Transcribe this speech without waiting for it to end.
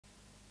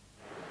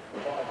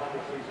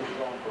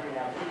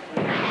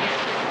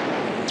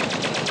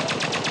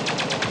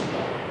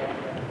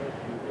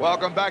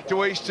Welcome back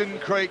to Eastern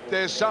Creek.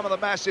 There's some of the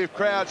massive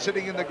crowd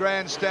sitting in the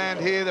grandstand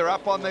here. They're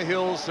up on the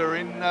hills. They're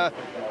in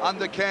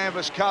under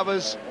canvas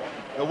covers.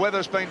 The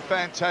weather's been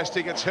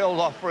fantastic. It's held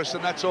off for us,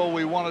 and that's all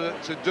we wanted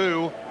it to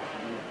do.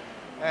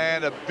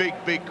 And a big,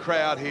 big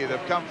crowd here.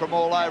 They've come from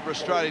all over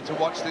Australia to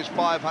watch this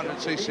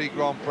 500cc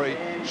Grand Prix.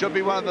 Should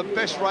be one of the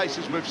best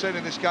races we've seen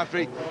in this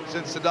country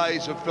since the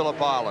days of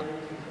Phillip Island.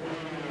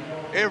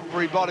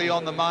 Everybody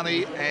on the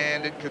money,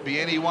 and it could be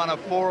any one of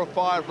 4 or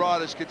 5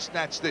 riders could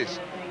snatch this.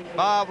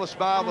 Marvellous,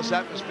 marvellous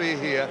atmosphere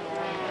here.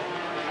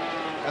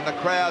 And the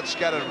crowd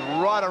scattered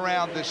right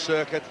around this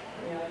circuit.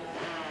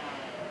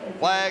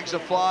 Flags are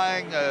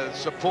flying,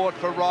 support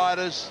for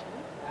riders.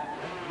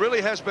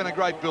 Really has been a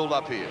great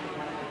build-up here.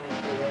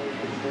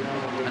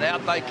 And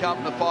out they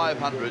come, the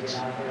 500s.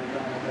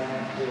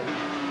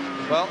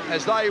 Well,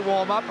 as they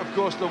warm up, of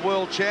course, the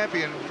world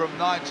champion from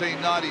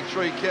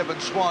 1993, Kevin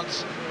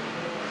Schwantz,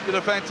 did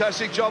a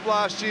fantastic job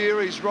last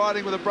year. He's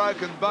riding with a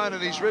broken bone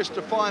in his wrist.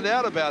 To find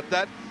out about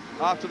that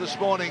after this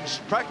morning's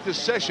practice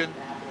session,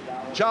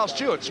 Charles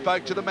Stewart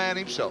spoke to the man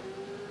himself.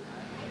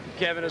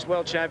 Kevin, as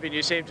world champion,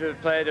 you seem to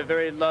have played a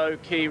very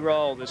low-key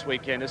role this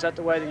weekend. Is that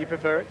the way that you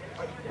prefer it?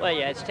 Well,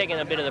 yeah, it's taken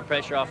a bit of the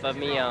pressure off of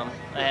me. I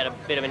had a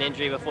bit of an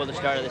injury before the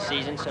start of the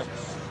season, so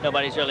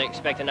nobody's really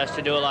expecting us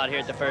to do a lot here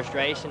at the first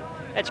race, and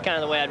that's kind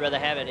of the way I'd rather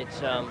have it.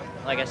 It's,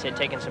 like I said,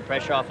 taking some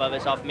pressure off of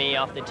us, off me,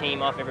 off the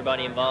team, off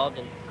everybody involved,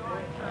 and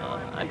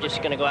I'm just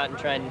going to go out and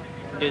try and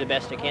do the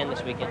best I can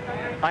this weekend.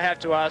 I have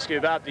to ask you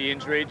about the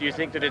injury. Do you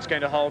think that it's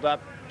going to hold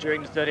up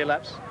during the 30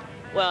 laps?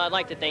 Well, I'd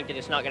like to think that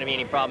it's not going to be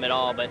any problem at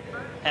all, but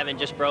having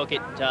just broke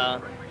it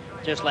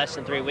just less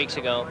than 3 weeks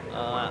ago,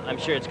 I'm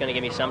sure it's going to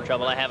give me some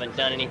trouble. I haven't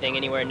done anything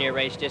anywhere near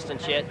race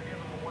distance yet,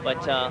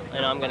 but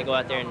you know, I'm going to go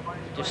out there and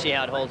just see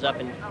how it holds up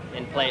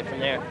and play it from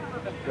there.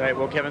 Great.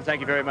 Well, Kevin, thank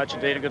you very much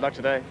indeed, and good luck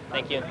today.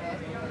 Thank you.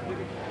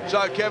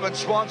 So Kevin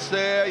Schwantz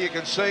there, you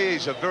can see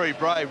he's a very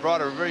brave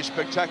rider, a very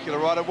spectacular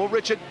rider. Well,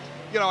 Richard,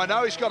 you know, I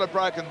know he's got a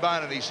broken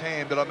bone in his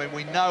hand, but I mean,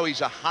 we know he's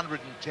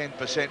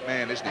 110%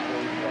 man, isn't he?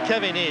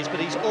 Kevin is, but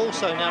he's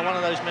also now one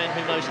of those men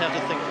who knows how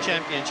to think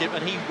championship,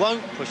 and he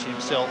won't push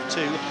himself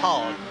too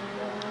hard.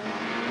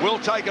 We'll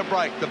take a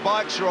break. The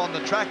bikes are on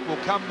the track. We'll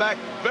come back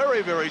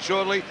very, very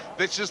shortly.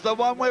 This is the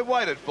one we've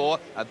waited for,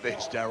 and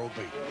there's Darrell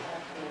Beattie.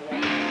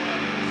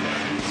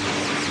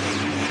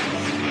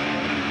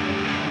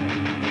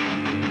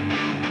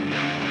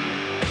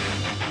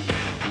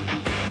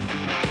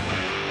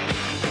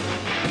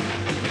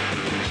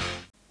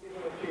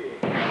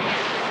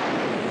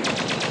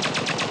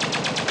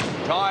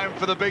 Time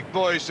for the big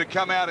boys to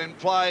come out and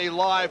play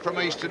live from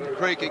Eastern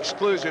Creek,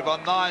 exclusive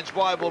on Nine's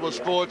Wide World of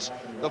Sports,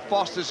 the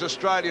Foster's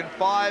Australian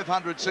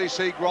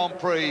 500cc Grand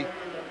Prix.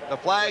 The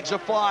flags are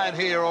flying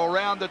here all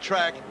around the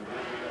track.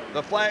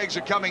 The flags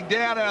are coming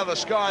down out of the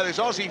sky. There's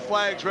Aussie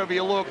flags wherever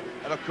you look.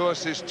 And, of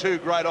course, there's 2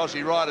 great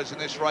Aussie riders in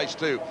this race,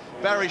 too.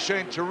 Barry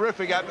Sheene,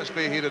 terrific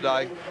atmosphere here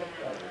today.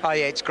 Oh,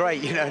 yeah, it's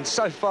great, you know, and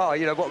so far,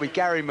 you know, what with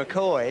Gary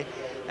McCoy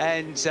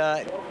and,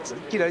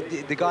 you know,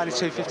 the guy in the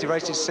 250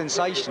 race is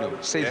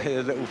sensational. See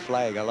the little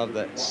flag, I love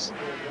that.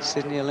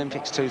 Sydney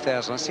Olympics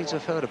 2000, I seem to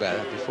have heard about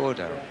that before,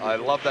 Darrell. I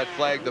love that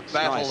flag. The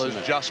battle nice,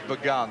 has just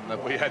begun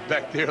that we had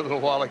back there a little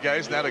while ago.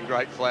 Isn't that a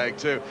great flag,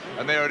 too?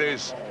 And there it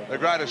is, the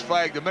greatest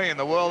flag to me in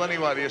the world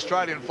anyway, the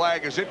Australian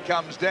flag as it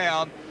comes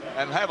down.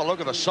 And have a look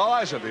at the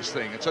size of this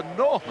thing. It's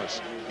enormous,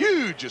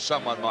 huge, as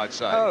someone might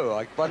say. Oh,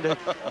 I wonder.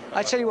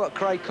 I tell you what,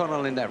 Craig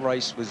Connell in that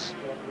race was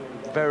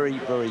very,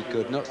 very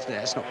good.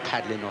 That's not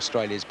paddling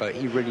Australia's boat.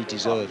 He really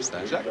deserves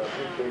that. Exactly.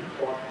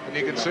 And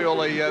you can see all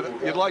the.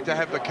 You'd like to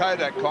have the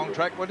Kodak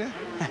contract, wouldn't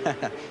you?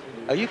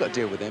 Oh, you got to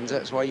deal with them.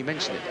 That's why you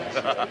mentioned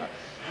it.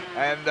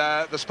 And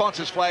the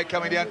sponsors flag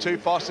coming down to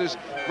Foster's.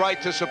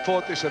 Great to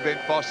support this event,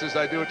 Foster's.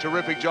 They do a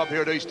terrific job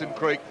here at Eastern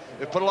Creek.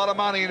 They've put a lot of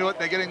money into it.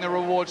 They're getting the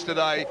rewards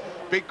today.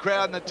 Big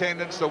crowd in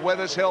attendance. The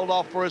weather's held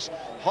off for us.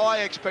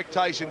 High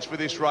expectations for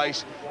this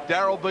race.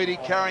 Darrell Beattie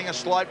carrying a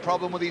slight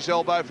problem with his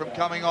elbow from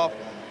coming off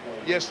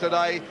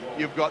yesterday.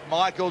 You've got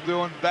Michael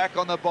Doohan back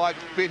on the bike,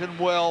 fit and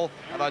well.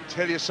 And I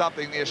tell you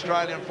something, the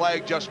Australian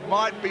flag just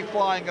might be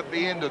flying at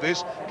the end of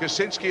this.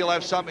 Kocinski will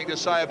have something to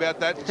say about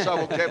that, and so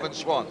will Kevin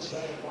Schwantz.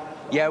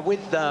 Yeah,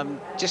 with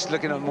just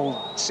looking at them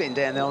all sitting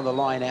down there on the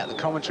line out the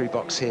commentary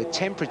box here,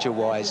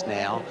 temperature-wise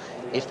now,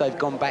 if they've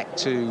gone back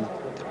to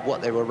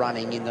what they were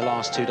running in the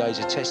last 2 days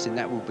of testing,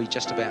 that will be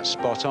just about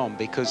spot on,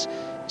 because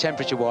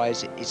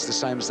temperature-wise, it's the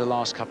same as the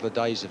last couple of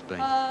days have been.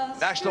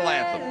 National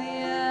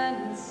anthem.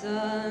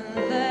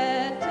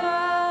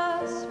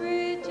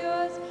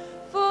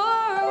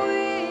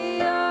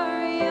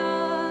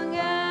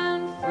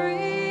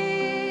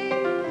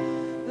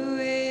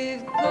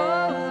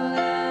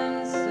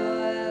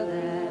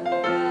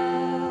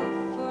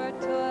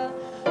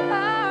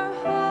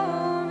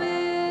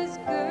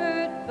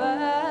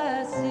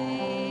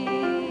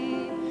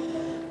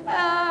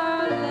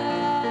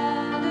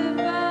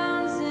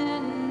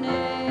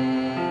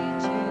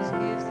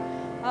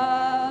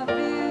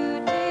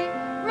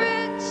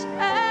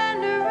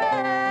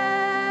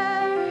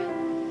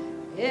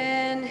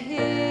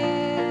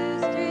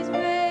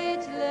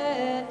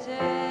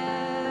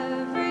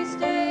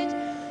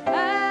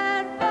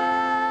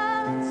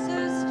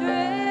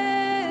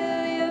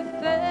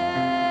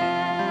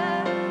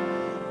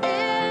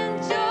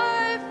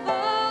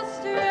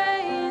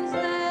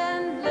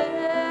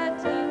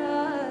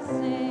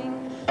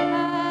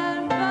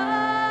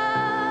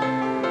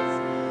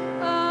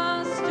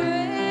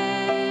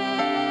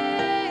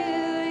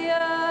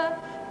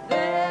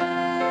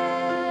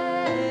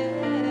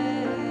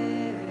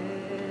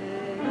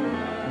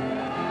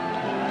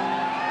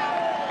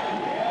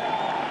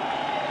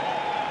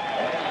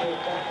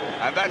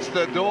 And that's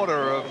the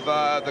daughter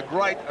of the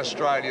great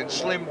Australian,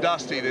 Slim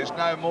Dusty. There's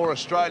no more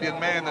Australian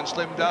man than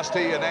Slim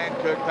Dusty, and Anne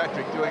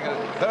Kirkpatrick doing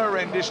her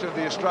rendition of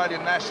the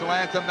Australian national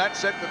anthem. That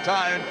set the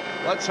tone.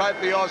 Let's hope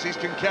the Aussies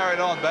can carry it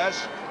on,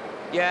 Baz.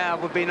 Yeah,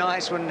 it would be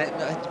nice, wouldn't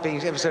it? Being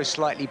ever so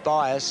slightly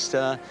biased.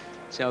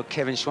 So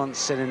Kevin Schwantz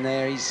sitting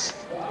there, he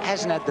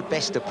hasn't had the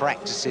best of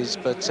practices,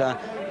 but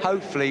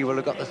hopefully we'll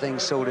have got the thing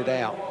sorted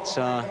out.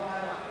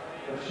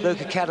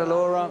 Luca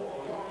Cadalora,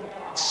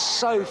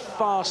 so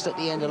fast at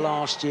the end of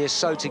last year,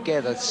 so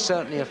together.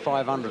 Certainly a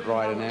 500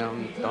 rider now,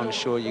 I'm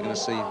sure you're going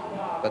to see.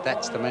 But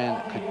that's the man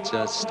that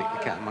could stick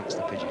the cat amongst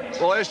the pigeons.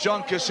 Well, there's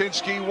John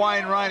Kocinski.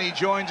 Wayne Rainey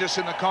joins us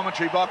in the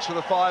commentary box for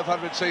the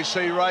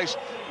 500cc race.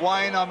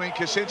 Wayne, I mean,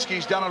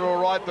 Kocinski's done it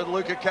all right, but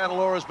Luca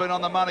Cadalora's been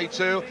on the money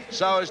too.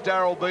 So has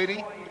Darrell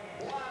Beattie.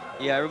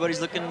 Yeah,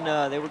 everybody's looking,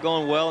 they were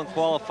going well in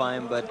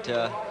qualifying, but,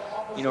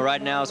 you know,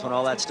 right now is when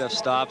all that stuff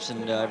stops,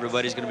 and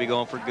everybody's going to be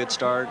going for a good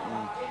start.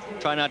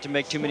 And try not to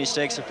make too many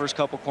mistakes the first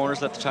couple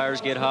corners, let the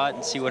tires get hot,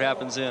 and see what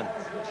happens then.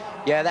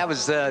 Yeah, that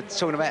was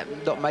talking about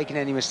not making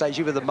any mistakes.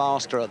 You were the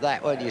master at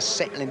that, weren't you?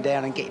 Settling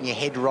down and getting your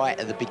head right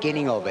at the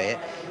beginning of it,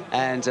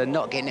 and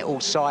not getting it all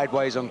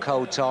sideways on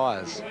cold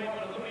tires.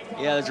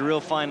 Yeah, there's a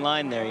real fine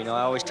line there. You know,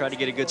 I always try to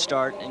get a good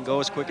start and go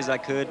as quick as I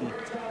could, and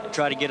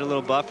try to get a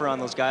little buffer on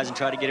those guys and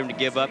try to get them to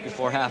give up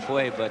before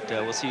halfway, but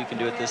we'll see who can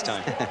do it this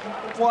time.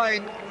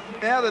 Wayne,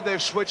 now that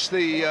they've switched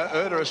the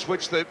Erda has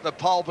switched the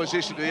pole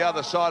position to the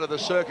other side of the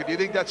circuit, do you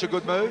think that's a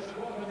good move?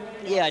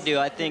 Yeah, I do.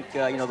 I think,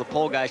 you know, the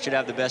pole guys should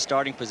have the best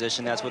starting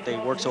position. That's what they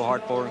work so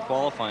hard for in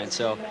qualifying,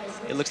 so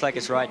it looks like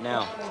it's right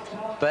now.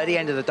 But at the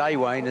end of the day,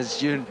 Wayne,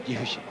 as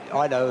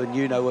I know and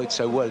you know it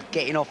so well,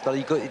 getting off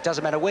it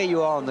doesn't matter where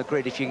you are on the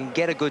grid, if you can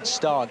get a good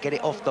start, get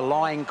it off the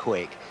line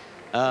quick,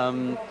 you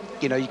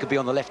know, you could be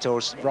on the left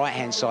or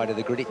right-hand side of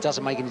the grid. It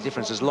doesn't make any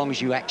difference as long as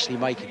you actually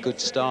make a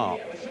good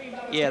start.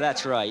 Yeah,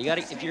 that's right. You got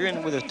to, if you're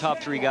in with the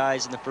top three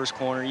guys in the first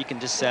corner, you can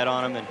just set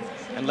on them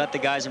and let the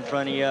guys in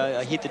front of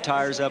you heat the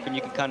tires up, and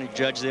you can kind of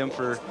judge them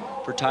for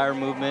tire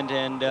movement.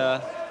 And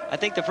I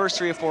think the first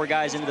 3 or 4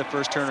 guys into the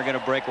first turn are going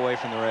to break away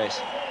from the race.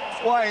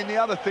 Wayne, the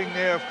other thing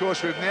there, of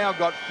course, we've now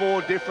got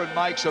 4 different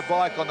makes of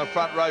bike on the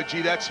front row.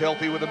 Gee, that's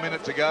healthy with a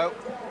minute to go.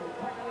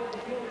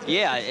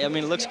 Yeah, I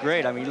mean, it looks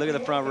great. I mean, look at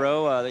the front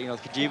row. You know,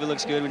 the Cagiva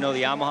looks good. We know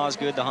the Yamaha's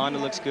good. The Honda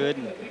looks good.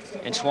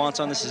 And Schwantz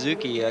on the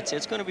Suzuki.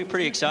 It's going to be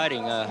pretty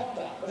exciting.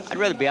 I'd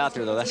rather be out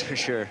there, though, that's for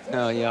sure.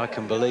 Oh, yeah, I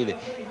can believe it.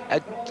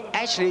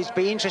 Actually, it's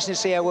be interesting to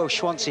see how well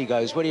Schwantz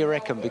goes. What do you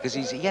reckon? Because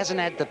he hasn't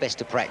had the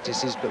best of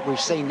practices, but we've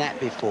seen that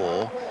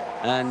before.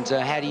 And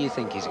how do you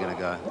think he's going to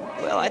go?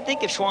 Well, I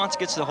think if Schwantz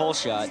gets the whole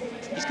shot,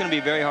 he's going to be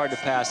very hard to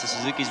pass. The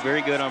Suzuki's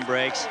very good on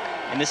brakes,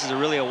 and this is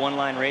really a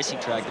one-line racing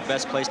track. The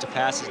best place to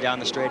pass is down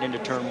the straight into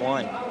turn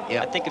 1.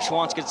 Yeah. I think if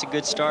Schwantz gets a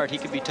good start, he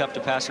could be tough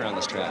to pass around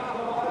this track.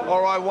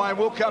 All right, Wayne,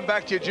 we'll come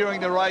back to you during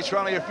the race. We're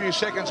only a few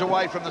seconds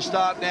away from the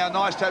start now.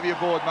 Nice to have you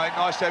aboard, mate.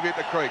 Nice to have you at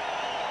the creek.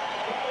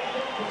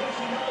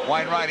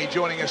 Wayne Rainey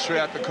joining us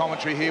throughout the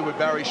commentary here with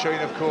Barry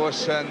Sheene, of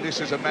course, and this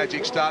is a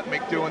magic start.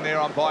 Mick Doohan there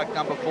on bike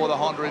number 4, the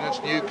Honda in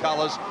its new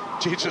colours.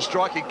 Gee, it's a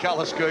striking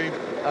colour scheme.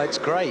 It's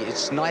great.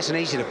 It's nice and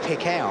easy to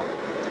pick out.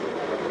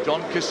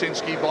 John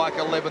Kocinski, bike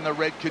 11, the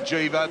red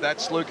Cagiva.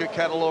 That's Luca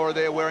Cadalora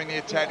there wearing the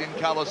Italian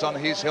colours on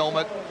his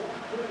helmet.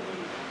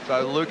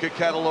 So Luca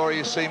Cadalora,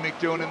 you see Mick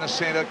Doohan in the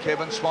centre,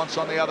 Kevin Schwantz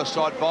on the other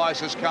side.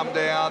 Visors come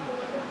down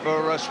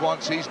for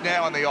Schwantz. He's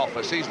now in the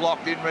office. He's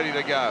locked in, ready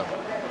to go.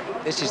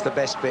 This is the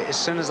best bit. As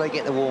soon as they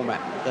get the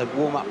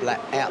warm-up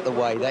lap out the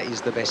way, that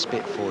is the best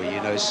bit for you.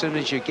 You know, as soon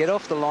as you get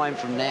off the line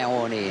from now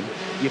on in,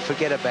 you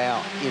forget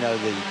about, you know,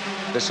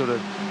 the sort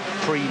of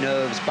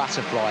pre-nerves,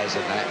 butterflies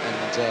and that,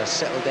 and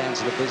settle down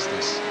to the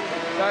business.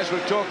 As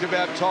we've talked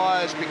about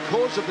tyres,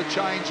 because of the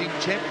changing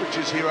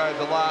temperatures here over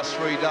the last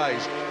 3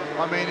 days,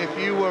 I mean, if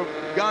you were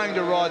going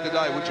to ride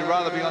today, would you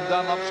rather be on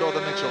Dunlops or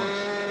the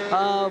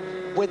Michelins?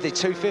 With the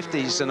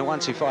 250s and the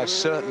 125s,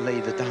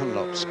 certainly the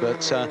Dunlops,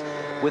 but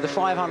with the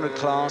 500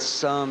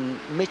 class,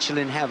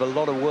 Michelin have a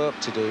lot of work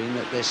to do in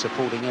that they're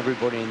supporting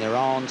everybody and their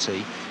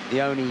auntie.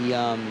 The only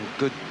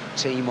good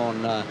team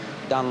on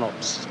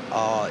Dunlops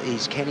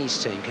is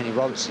Kenny's team, Kenny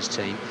Roberts'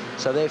 team,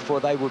 so therefore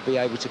they would be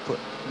able to put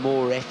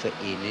more effort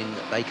in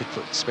that they could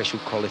put special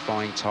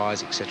qualifying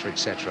tyres, etc.,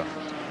 etc.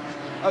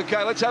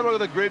 OK, let's have a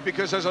look at the grid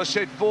because, as I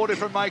said, 4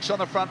 different makes on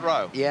the front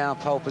row. Yeah,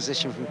 pole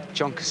position from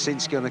John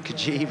Kocinski on the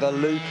Cagiva,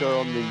 Luca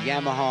on the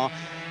Yamaha,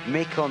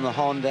 Mick on the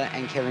Honda,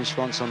 and Kevin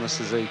Schwantz on the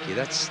Suzuki.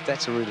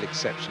 That's a real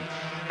exception.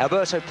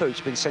 Alberto Puig's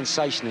been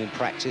sensational in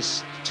practice,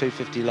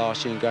 250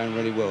 last year and going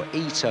really well.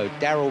 Ito,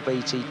 Darrell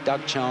Beattie,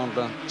 Doug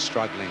Chandler,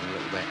 struggling a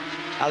little bit.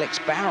 Alex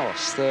Barros,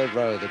 3rd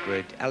row of the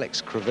grid.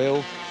 Alex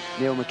Creville,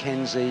 Neil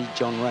McKenzie,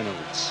 John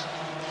Reynolds.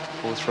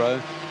 4th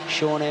row,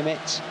 Sean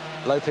Emmett,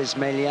 Lopez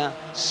Melia,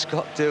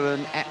 Scott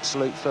Doohan,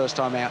 absolute first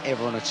time out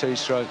ever on a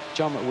 2-stroke.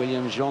 John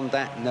McWilliams, Jean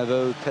Dat,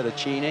 Naveau,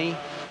 Pedicini,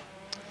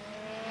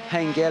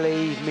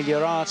 Hengeli,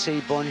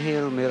 Migliorati,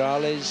 Bonhill,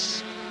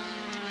 Mirales,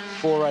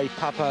 Foray,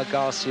 Papa,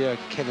 Garcia,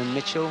 Kevin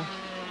Mitchell.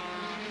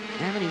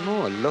 How many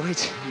more?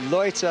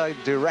 Loiter,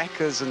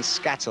 Durakas and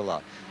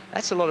Scatala.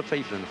 That's a lot of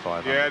people in the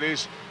 500. Yeah, it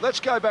is. Let's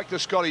go back to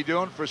Scotty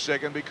Doohan for a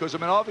second, because, I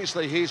mean,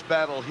 obviously his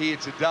battle here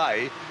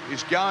today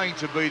is going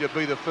to be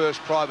the first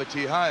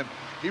privateer home.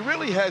 He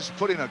really has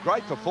put in a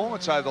great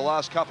performance over the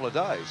last couple of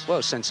days.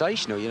 Well,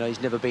 sensational. You know,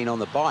 he's never been on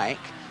the bike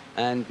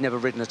and never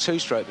ridden a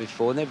two-stroke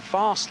before, and they're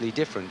vastly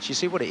different. You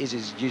see, what it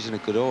is using a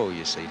good oil,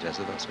 you see,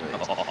 Desert, that's what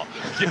it is. Oh,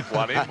 get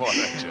one in, why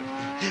don't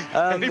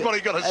you?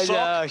 Anybody got a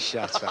sock? Oh,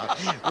 shut up.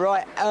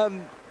 Right,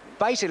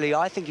 basically,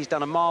 I think he's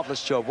done a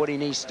marvellous job. What he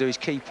needs to do is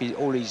keep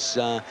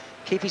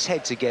his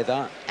head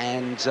together,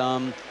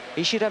 and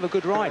he should have a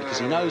good ride, because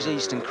he knows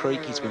Eastern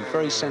Creek. He's been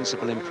very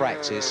sensible in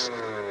practice.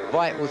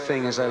 Vital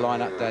thing as they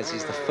line up, Daz,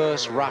 is the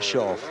first rush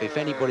off. If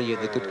anybody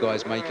of the good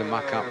guys make a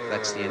muck up,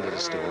 that's the end of the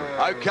story.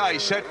 Okay,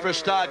 set for a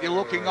start. You're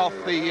looking off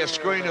the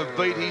screen of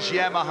Beattie's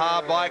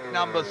Yamaha bike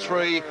number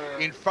 3.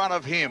 In front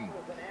of him,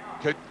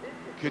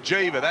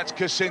 Cagiva, that's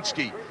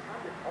Kocinski.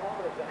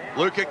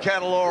 Luca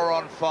Cadalora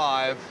on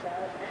 5.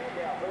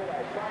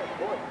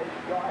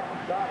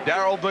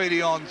 Darrell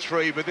Beattie on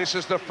 3, but this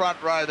is the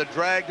front row. The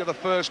drag to the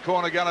first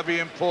corner going to be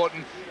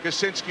important.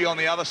 Kocinski on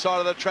the other side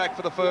of the track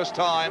for the first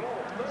time.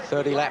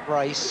 30-lap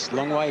race,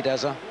 long way,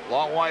 Dazza.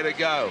 Long way to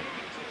go.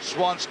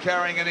 Schwantz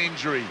carrying an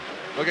injury.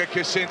 Look at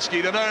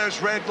Kocinski. The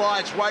nurse, red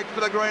lights, wait for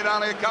the green,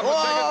 only a couple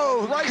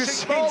of seconds.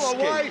 Racing ball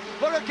away.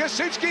 Look at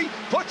Kocinski,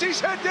 puts his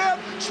head down.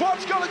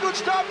 Schwantz got a good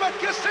start, but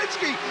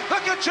Kocinski, the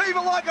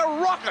Cagiva like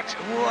a rocket.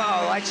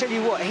 Whoa, I tell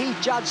you what, he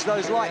judged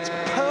those lights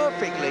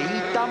perfectly. He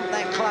dumped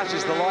that clutch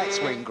as the lights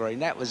went green.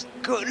 That was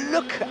good.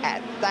 Look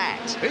at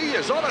that. He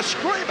is on a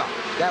screamer.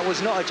 That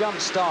was not a jump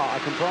start, I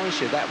can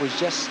promise you. That was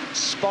just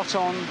spot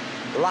on,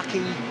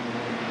 lucky,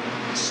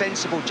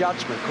 sensible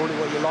judgment, call it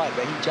what you like,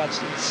 but he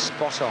judged it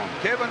spot on.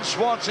 Kevin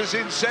Schwantz is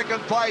in second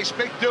place.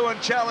 Mick Doohan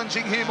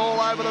challenging him all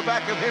over the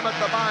back of him at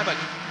the moment.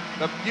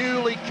 The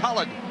newly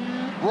coloured,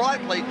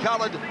 brightly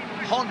coloured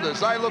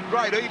Hondas, they look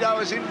great. Ito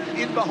is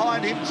in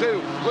behind him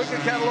too. Luca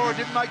Cadalora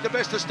didn't make the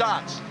best of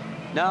starts.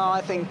 No,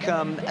 I think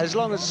as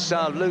long as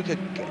Luca,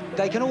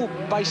 they can all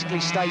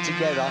basically stay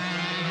together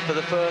for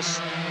the first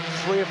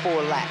 3 or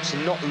 4 laps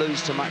and not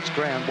lose too much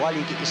ground while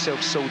you get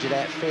yourself sorted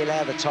out, feel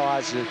how the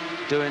tyres are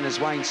doing. As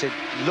Wayne said,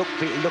 look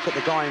at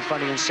the guy in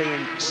front of you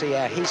and see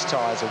how his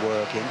tyres are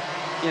working.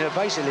 You know,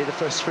 basically the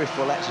first 3 or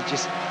 4 laps are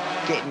just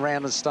getting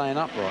round and staying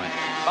upright.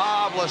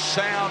 Marvellous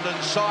sound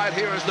and sight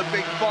here as the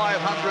big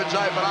 500s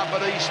open up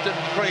at Eastern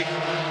Creek.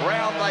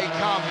 Round they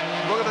come.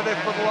 Look at the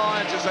different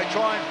lines as they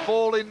try and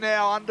fall in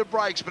now under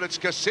brakes, but it's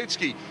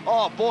Kocinski.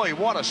 Oh boy,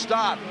 what a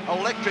start.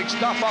 Electric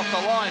stuff off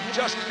the line,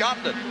 just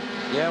gunned it.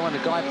 Yeah, when the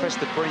guy pressed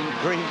the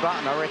green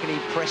button, I reckon he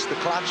pressed the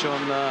clutch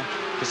on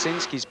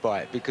Kocinski's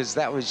bike, because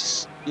that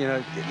was, you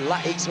know,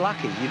 it's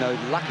lucky, you know,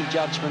 lucky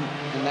judgment,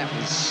 and that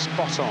was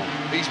spot on.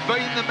 He's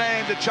been the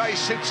man to chase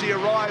since he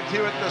arrived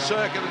here at the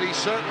circuit, and he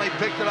certainly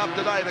picked it up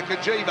today. The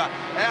Cagiva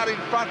out in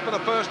front for the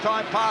first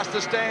time past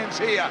the stands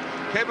here.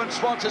 Kevin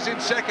Schwantz is in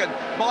second.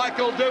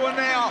 Michael Doohan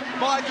now.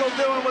 Michael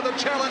Doohan with a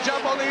challenge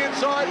up on the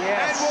inside,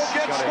 yes, and we'll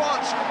get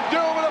Schwantz.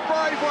 Doohan with a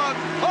brave one.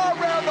 All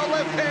round the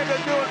left-hander,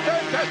 Doohan.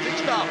 Fantastic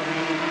stuff.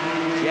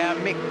 Yeah,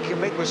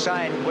 Mick was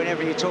saying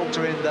whenever you talk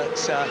to him that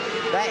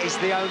that is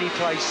the only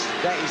place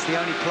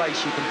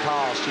you can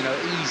pass, you know,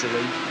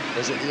 easily,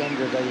 is at the end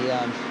of the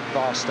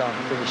fast start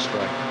and finish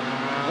straight.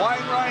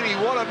 Wayne Rainey,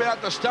 what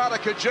about the start of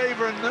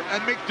Cagiva and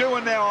Mick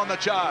Doohan now on the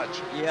charge?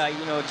 Yeah,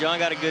 you know, John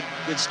got a good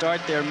start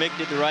there. Mick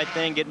did the right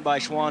thing, getting by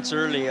Schwantz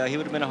early. He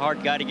would have been a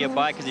hard guy to get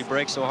by because he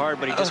brakes so hard,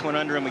 but he just went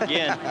under him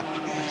again.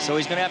 So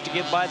he's going to have to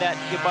get by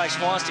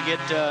Schwantz to get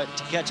to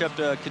catch up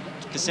to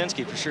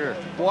Kocinski for sure.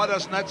 Why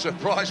doesn't that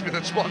surprise me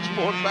that Schwantz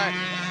brought back?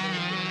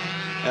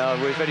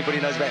 If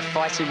anybody knows about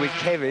fighting with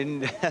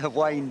Kevin,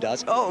 Wayne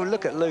does. Oh,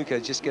 look at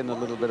Luca, just getting a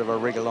little bit of a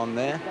wriggle on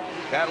there.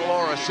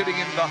 Cadalora sitting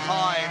in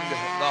behind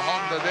the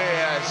Honda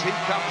there as he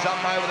comes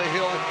up over the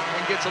hill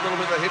and gets a little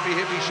bit of a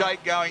hippie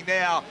shake going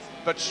now.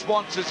 But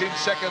Schwantz is in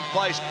second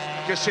place.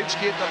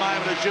 Kocinski at the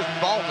moment has just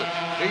bolted.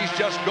 He's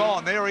just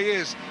gone. There he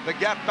is. The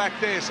gap back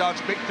there. So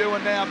it's Mick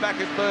Doohan now back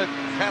in third.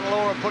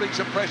 Cadalora putting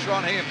some pressure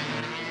on him.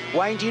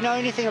 Wayne, do you know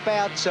anything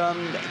about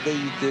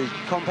the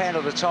compound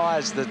of the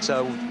tyres that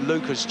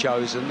Luca's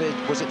chosen?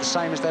 Was it the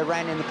same as they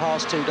ran in the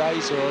past 2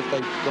 days, or have they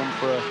gone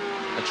for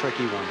a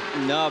tricky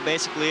one? No,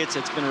 basically it's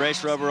been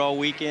race rubber all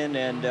weekend,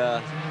 and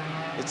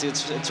it's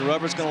a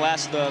rubber that's going to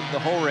last the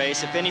whole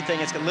race. If anything,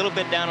 it's a little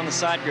bit down on the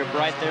side grip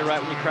right there, right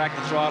when you crack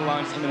the throttle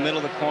on in the middle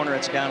of the corner.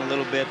 It's down a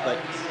little bit, but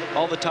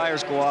all the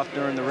tires go off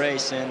during the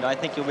race, and I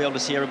think you'll be able to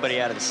see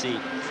everybody out of the seat.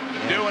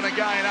 Doohan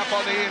again up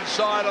on the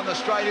inside on the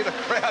straight here. The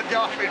crowd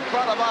go up in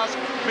front of us.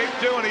 Mick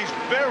Doohan, he's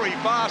very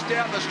fast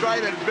down the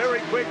straight and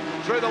very quick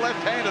through the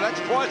left-hander. That's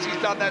twice he's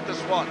done that to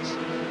Schwantz.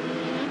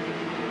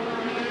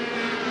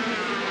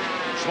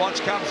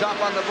 Schwantz comes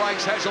up on the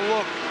brakes, has a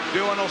look.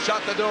 Doohan will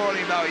shut the door on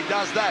him though, he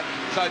does that.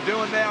 So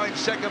Doohan now in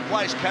second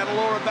place,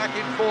 Cadalora back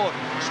in fourth,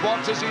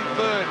 Schwantz is in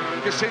third,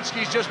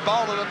 Kocinski's just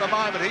bolted at the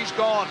moment, he's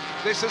gone.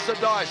 This is the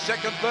dice,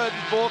 second, third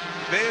and fourth,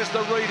 there's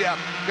the readout.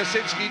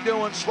 Kocinski,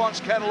 Doohan,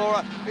 Schwantz,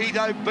 Cadalora,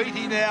 Ito,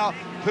 Beattie now,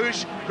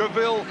 Push,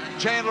 Greville,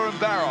 Chandler and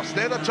Barros.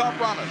 They're the top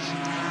runners.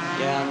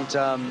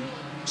 And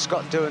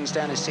Scott Doohan's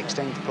down in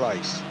 16th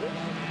place.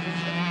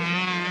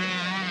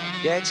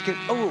 Yeah, it's good.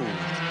 Oh,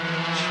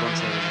 Schwantz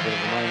having a bit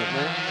of a moment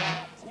there.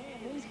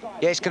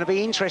 Yeah, it's going to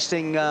be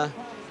interesting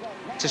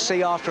to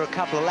see after a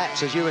couple of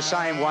laps. As you were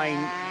saying,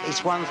 Wayne,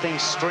 it's one thing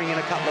stringing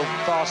a couple of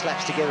fast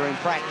laps together in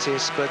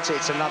practice, but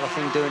it's another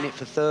thing doing it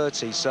for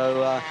 30.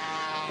 So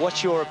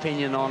what's your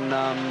opinion on,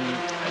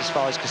 as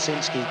far as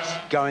Kocinski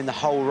going the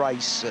whole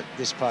race at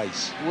this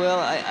pace? Well,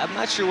 I'm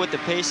not sure what the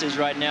pace is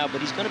right now,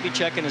 but he's going to be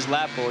checking his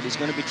lap board. He's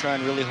going to be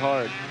trying really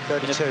hard.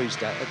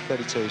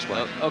 32's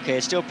way. Okay,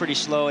 it's still pretty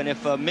slow, and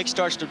if Mick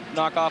starts to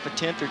knock off a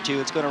 10th or 2,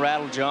 it's going to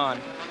rattle John,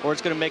 or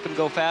it's going to make him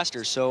go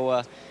faster.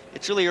 So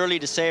it's really early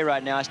to say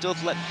right now. I still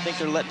think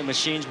they're letting the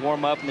machines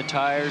warm up in the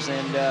tires,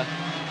 and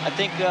I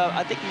think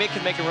Mick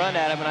can make a run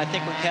at him, and I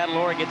think when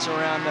Cadalora gets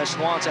around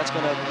Schwantz, that's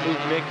going to move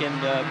Mick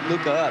and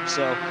Luca up.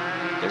 So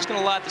there's a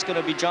lot that's going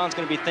to be John's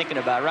going to be thinking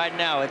about. Right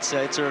now, it's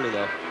early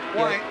though.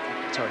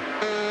 Yeah. Sorry.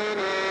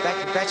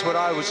 That's what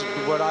I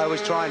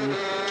was trying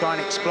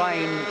to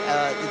explain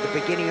at the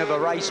beginning of a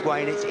race,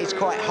 Wayne. It's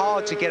quite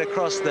hard to get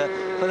across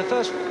for the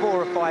first 4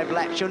 or 5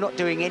 laps. You're not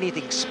doing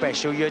anything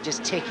special. You're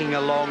just ticking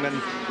along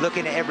and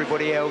looking at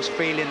everybody else,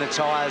 feeling the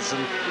tyres,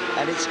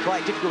 and it's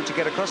quite difficult to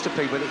get across to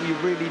people that you're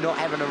really not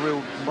having a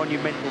real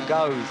monumental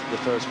go the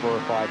first 4 or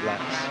 5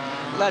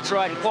 laps. That's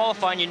right. In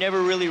qualifying, you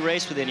never really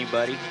race with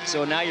anybody.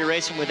 So now you're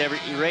racing with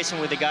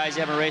the guys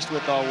you haven't raced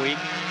with all week.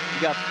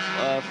 You got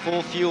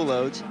full fuel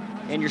loads,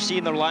 and you're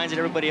seeing the lines that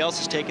everybody else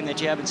is taking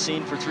that you haven't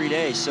seen for 3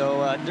 days.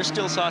 So they're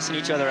still saucing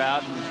each other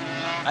out.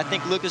 And I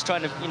think Luca's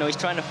trying to, he's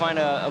trying to find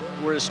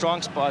where the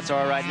strong spots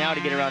are right now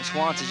to get around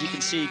Schwantz. As you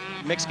can see,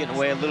 Mick's getting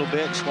away a little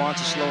bit, and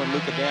Schwantz is slowing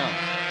Luca down.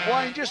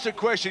 Wayne, just a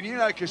question. You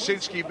know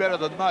Kocinski better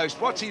than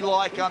most. What's he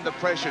like under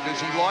pressure? Does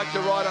he like to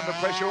ride under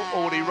pressure,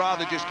 or would he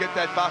rather just get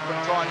that buffer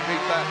and try and keep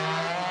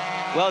that?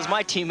 Well, as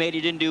my teammate, he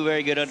didn't do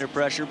very good under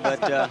pressure,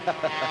 but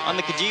on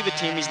the Cagiva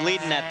team, he's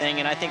leading that thing,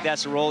 and I think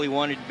that's the role he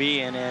wanted to be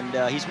in. And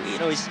he's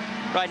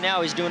right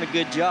now he's doing a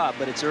good job,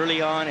 but it's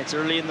early on, it's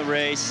early in the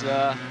race.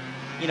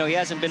 He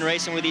hasn't been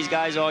racing with these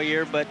guys all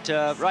year, but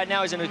right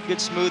now he's in a good,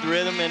 smooth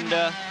rhythm,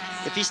 and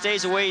if he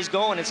stays the way he's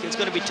going, it's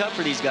going to be tough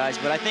for these guys.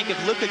 But I think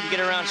if Luca can get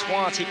around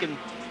Schwantz, he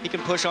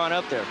can push on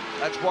up there.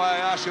 That's why I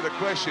asked you the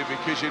question,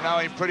 because you know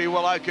him pretty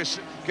well.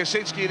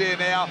 Kocinski there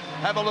now.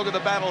 Have a look at the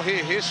battle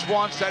here. Here's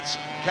Schwantz. That's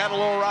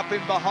Cadalora up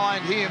in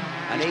behind him.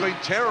 And he's been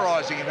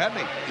terrorising him,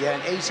 hasn't he? Yeah,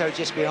 and Ito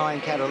just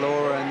behind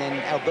Cadalora, and then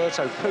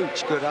Alberto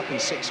Puig good up in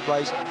 6th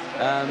place.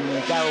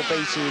 Darrell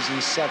Beatty is in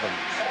 7th.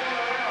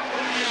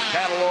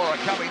 Cadalora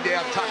coming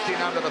down, tucked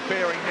in under the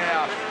fairing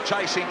now,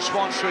 chasing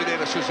Schwantz through there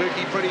to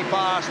Suzuki pretty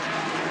fast.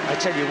 I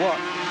tell you what,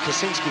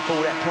 Kocinski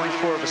pulled out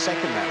 0.4 of a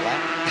second that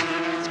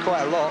lap. It's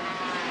quite a lot.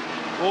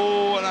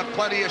 Oh, and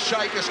plenty of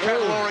shake as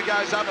Cadalora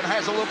goes up and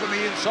has a look on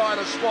the inside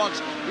of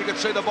Schwantz. You can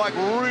see the bike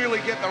really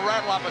get the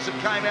rattle up as it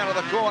came out of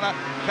the corner.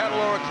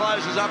 Cadalora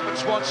closes up, and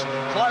Schwantz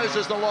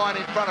closes the line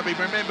in front of him.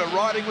 Remember,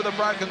 riding with a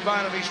broken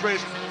bone in his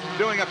wrist,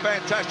 doing a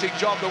fantastic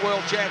job, the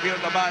world champion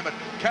at the moment.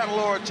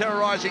 Cadalora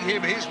terrorising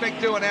him. Here's Mick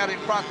Doohan out in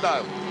front,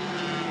 though.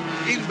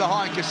 In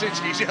behind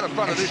Kocinski. He's out in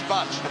front of this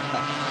bunch.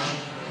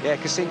 Yeah,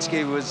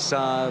 Kocinski was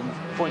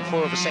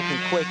 0.4 of a second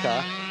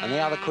quicker, and the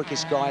other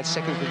quickest guy,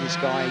 second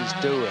quickest guy, is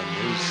Doohan,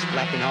 who's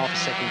lapping half a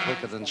second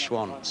quicker than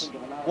Schwantz.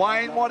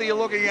 Wayne, what are you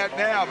looking at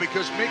now?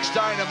 Because Mick's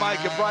starting to make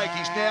a break.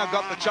 He's now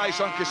got the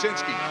chase on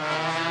Kocinski.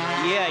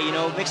 Yeah,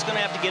 Mick's going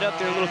to have to get up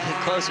there a little bit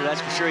closer,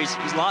 that's for sure.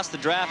 He's lost the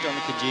draft on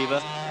the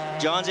Cagiva.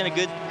 John's in a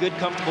good,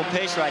 comfortable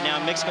pace right now.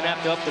 Mick's going to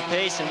have to up the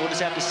pace, and we'll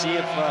just have to see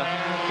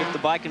if the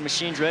bike and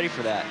machine's ready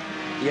for that.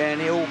 Yeah,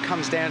 and it all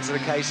comes down to the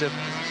case of,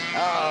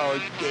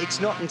 it's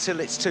not until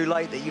it's too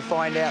late that you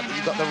find out that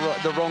you've got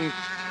the wrong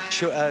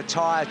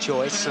tyre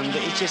choice, and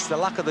it's just the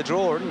luck of the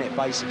draw, isn't it,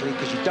 basically,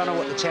 because you don't know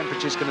what the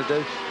temperature's going to do.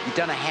 You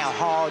don't know how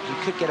hard. You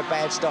could get a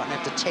bad start and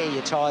have to tear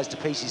your tyres to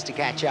pieces to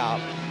catch up.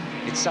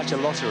 It's such a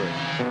lottery.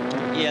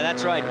 Yeah,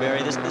 that's right,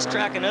 Barry. This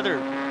track, another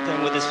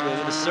thing with this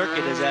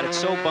circuit is that it's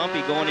so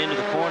bumpy going into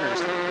the corners,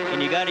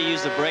 and you got to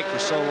use the brake for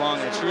so long,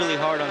 and it's really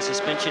hard on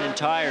suspension and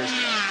tires.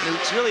 And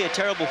it's really a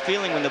terrible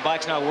feeling when the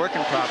bike's not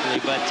working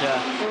properly, but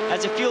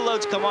as the fuel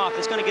loads come off,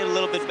 it's going to get a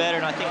little bit better,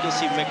 and I think you'll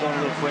see Mick going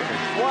a little quicker.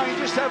 Wayne,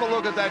 just have a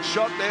look at that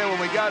shot there. When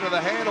we go to the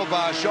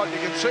handlebar shot,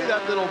 you can see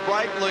that little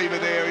brake lever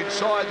there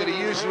inside that he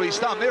used with his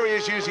thumb. There he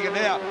is using it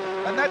now,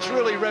 and that's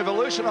really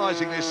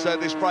revolutionising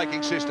this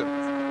braking system.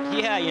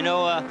 Yeah,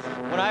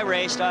 when I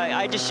raced,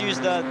 I just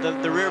used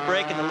the rear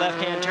brake in the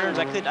left-hand turns.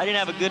 I didn't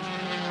have a good,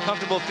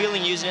 comfortable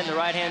feeling using it in the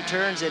right-hand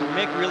turns, and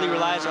Mick really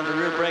relies on the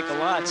rear brake a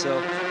lot.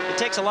 So it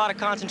takes a lot of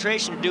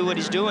concentration to do what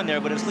he's doing there,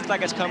 but it looks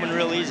like it's coming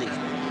real easy.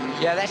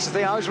 Yeah, that's the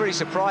thing. I was really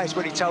surprised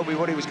when he told me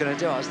what he was going to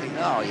do. I was thinking,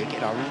 oh, you're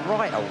getting a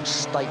right old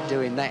steak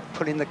doing that,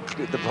 putting the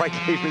brake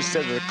lever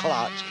instead of the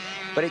clutch.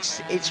 But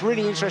it's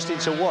really interesting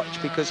to watch,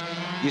 because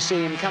you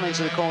see him come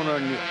into the corner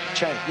and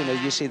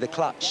you see the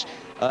clutch.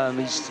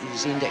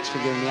 His index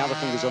finger and the other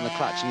finger's on the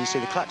clutch, and you see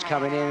the clutch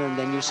coming in, and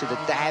then you see the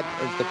dab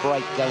of the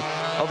brake going.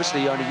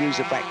 Obviously, you only use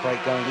the back brake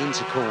going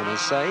into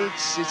corners, so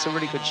it's a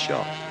really good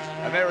shot.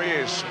 And there he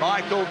is,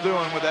 Michael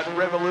Doohan with that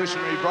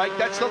revolutionary brake.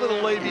 That's the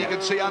little lever you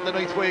can see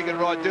underneath where you can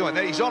ride Doohan.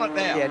 There, he's on it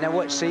now. Yeah, now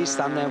watch, see his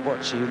thumb now,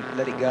 watch you,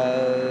 let it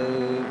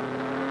go.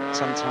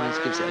 Sometimes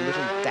gives it a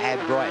little dab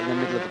right in the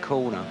middle of the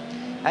corner.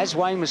 As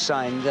Wayne was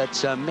saying, that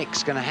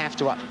Mick's going to have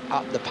to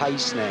up the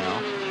pace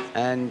now,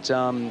 and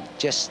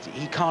just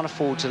he can't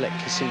afford to let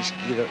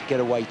Kocinski get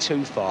away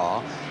too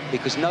far,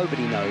 because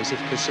nobody knows if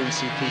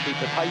Kocinski can keep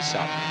the pace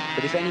up.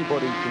 But if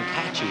anybody can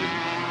catch him,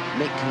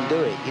 Mick can do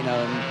it, you know.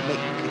 And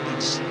Mick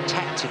is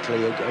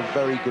tactically a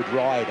very good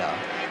rider,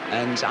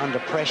 and under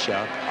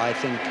pressure, I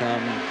think,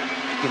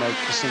 you know,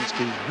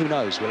 Kocinski, who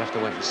knows? We'll have to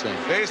wait and see.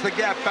 There's the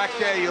gap back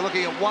there. You're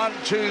looking at 1,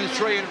 2,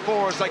 3, and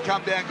 4 as they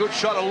come down. Good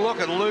shot of look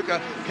at Luca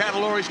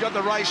Cadalora. He's got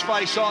the race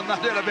face on. No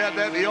doubt about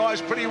that. The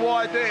eye's pretty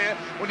wide there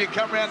when you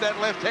come around that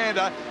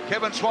left-hander.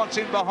 Kevin Schwantz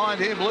in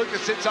behind him. Luca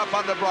sits up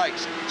under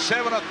brakes.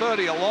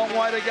 7:30. A long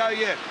way to go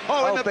yet.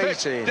 Oh, in the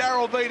pits.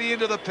 Darrell Beatty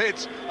into the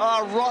pits.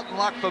 Oh, rotten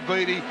luck for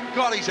Beatty.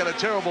 God, he's had a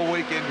terrible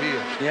weekend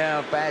here.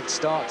 Yeah, bad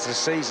start to the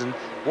season.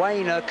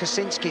 Wayne,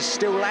 Kocinski's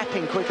still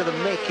lapping quicker than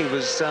Mick. He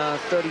was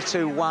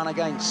 32-1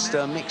 against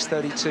Mick's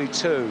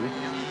 32-2.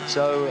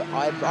 So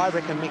I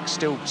reckon Mick's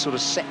still sort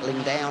of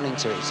settling down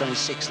into it. It's only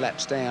 6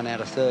 laps down out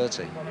of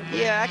 30.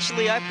 Yeah,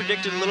 actually, I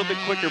predicted a little bit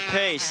quicker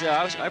pace.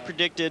 I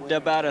predicted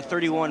about a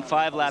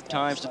 31.5 lap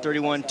times to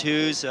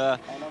 31.2s.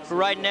 But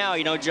right now,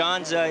 you know,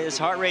 John's his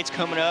heart rate's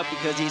coming up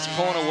because he's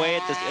pulling away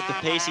at the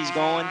pace he's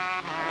going.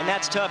 And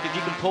that's tough if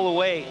you can pull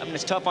away. I mean,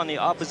 it's tough on the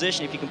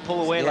opposition if you can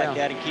pull away like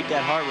that and keep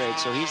that heart rate.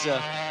 So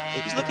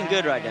he's looking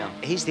good right now.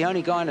 He's the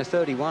only guy in the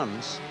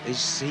 31s.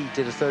 He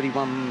did a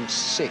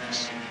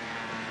 31.6.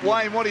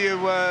 Wayne, what are you,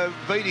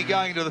 Beatty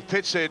going to the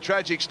pits there?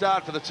 Tragic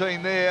start for the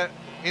team there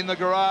in the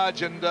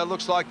garage, and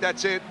looks like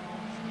that's it.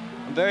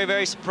 I'm very,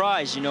 very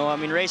surprised, you know. I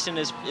mean, racing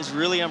is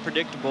really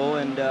unpredictable,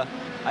 and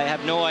I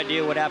have no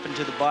idea what happened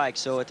to the bike,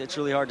 so it's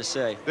really hard to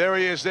say. There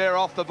he is there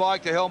off the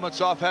bike, the helmet's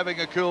off, having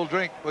a cool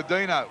drink with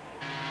Dino.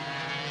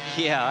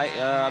 Yeah,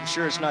 I'm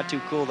sure it's not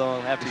too cool, though,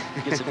 after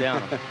he gets it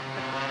down.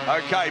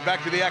 Okay,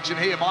 back to the action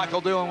here.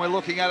 Michael Doohan we're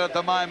looking at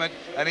the moment,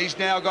 and he's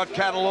now got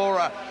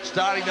Cadalora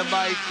starting to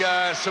make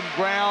some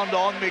ground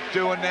on Mick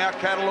Doohan now.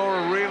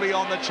 Cadalora really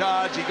on the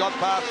charge. He got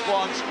past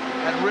Schwantz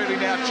and really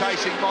now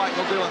chasing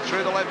Michael Doohan.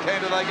 Through the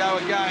left-hander they go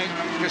again.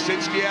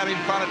 Kocinski out in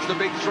front. It's the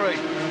big 3.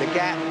 The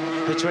gap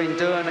between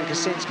Doohan and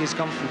Kocinski has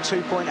gone from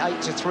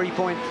 2.8 to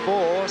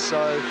 3.4,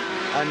 so,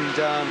 and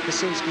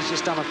Kocinski's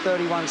just done a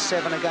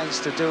 31.7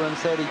 against a Doohan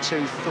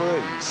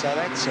 32.3, so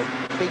that's a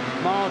big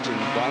margin,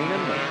 Wayne,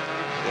 isn't it?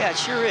 Yeah, it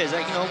sure is. You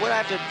know, what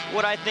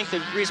I think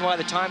the reason why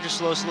the times are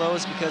slow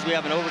is because we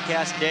have an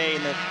overcast day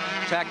and the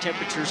track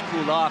temperatures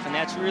cooled off, and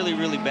that's really,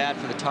 really bad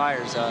for the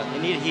tires. They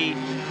need heat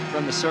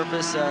from the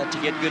surface to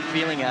get good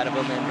feeling out of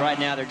them, and right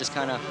now they're just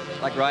kind of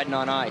like riding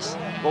on ice.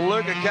 Well,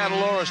 Luca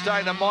Cadalora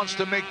staying a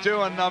monster Mick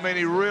Doohan. I mean,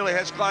 he really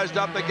has closed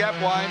up the gap,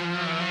 Wayne.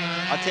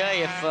 I'll tell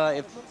you,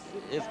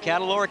 if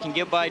Cadalora can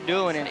get by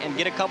Doohan and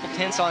get a couple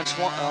tenths on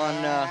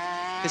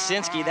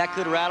Kocinski, that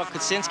could rattle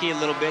Kocinski a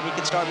little bit. He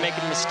could start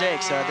making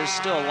mistakes. There's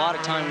still a lot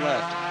of time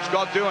left.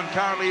 Scott Doohan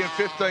currently in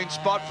 15th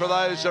spot for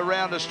those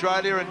around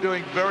Australia and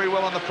doing very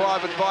well on the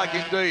private bike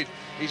indeed.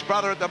 His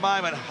brother at the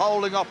moment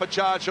holding off a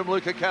charge from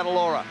Luca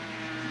Cadalora.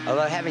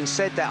 Although having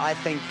said that, I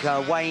think,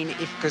 Wayne,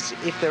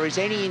 if there is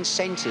any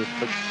incentive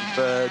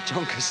for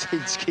John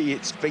Kocinski,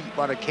 it's beat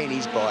one of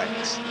Kenny's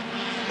bikes.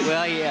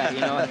 Well, yeah,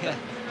 you know,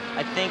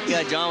 I think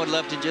John would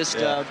love to just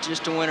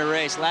to win a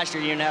race. Last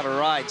year he didn't have a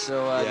ride,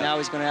 so now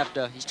he's going to have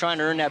to. He's trying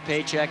to earn that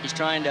paycheck. He's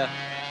trying to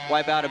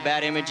wipe out a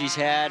bad image he's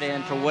had,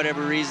 and for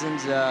whatever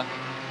reasons,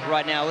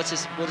 right now we'll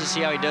just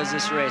see how he does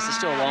this race. There's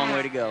still a long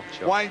way to go.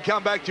 Sure. Wayne,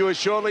 come back to us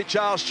shortly.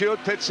 Charles Stewart,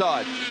 pit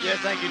side. Yeah,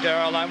 thank you,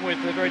 Darrell. I'm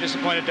with the very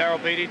disappointed Darrell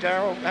Beatty.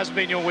 Darrell, hasn't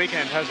been your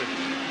weekend, has it?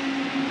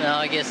 No,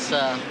 I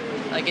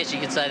guess you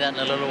could say that in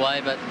a little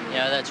way, but you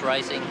know that's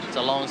racing. It's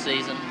a long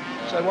season.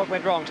 So what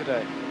went wrong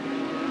today?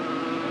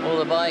 Well,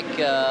 the bike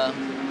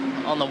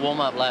on the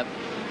warm-up lap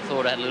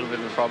thought I had a little bit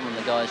of a problem.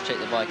 The guys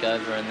checked the bike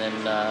over, and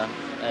then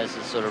as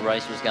the sort of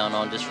race was going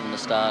on, just from the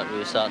start, we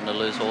were starting to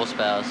lose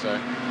horsepower. So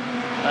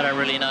I don't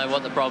really know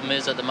what the problem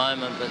is at the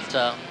moment, but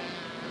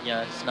you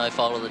know, it's no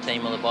fault of the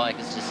team or the bike.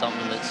 It's just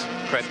something that's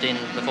crept in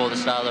before the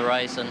start of the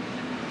race, and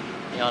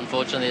you know,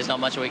 unfortunately, there's not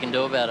much we can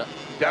do about it.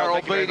 Darrell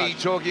Beatty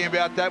talking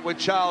about that with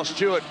Charles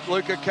Stewart.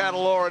 Luca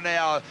Cadalora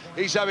now.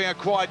 He's having a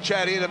quiet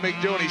chat here to Mick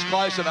Doohan. He's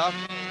close enough.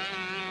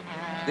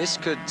 This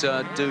could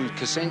do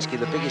Kocinski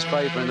the biggest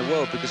favour in the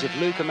world, because if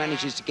Luca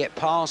manages to get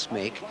past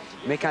Mick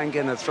ain't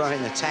going to throw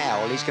in the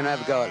towel. He's going to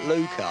have a go at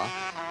Luca,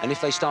 and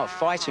if they start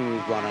fighting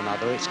with one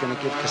another, it's going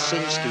to give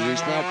Kocinski,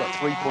 who's now got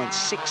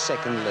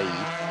 3.6-second lead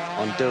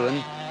on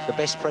Doohan, the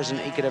best present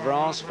he could ever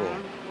ask for.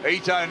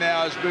 Ito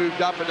now has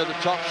moved up into the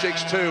top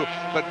 6 too,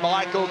 but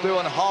Michael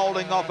Doohan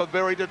holding off a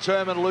very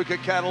determined Luca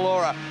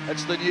Cadalora.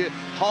 It's the new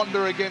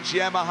Honda against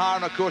Yamaha,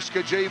 and of course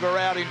Cagiva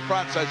out in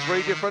front, so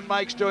 3 different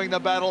makes doing the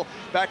battle.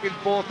 Back and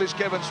forth is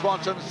Kevin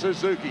Schwantz and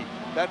Suzuki.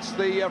 That's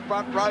the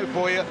front row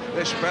for you.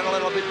 They're spread a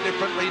little bit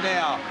differently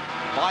now.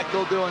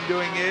 Michael Doohan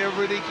doing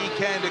everything he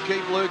can to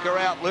keep Luca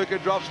out. Luca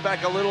drops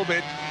back a little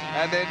bit,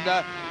 and then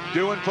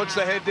Doohan puts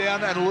the head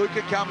down, and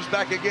Luca comes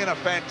back again. A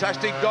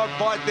fantastic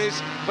dogfight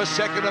this for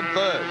second and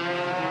third.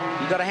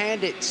 You've got to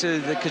hand it to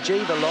the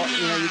Cagiva lot.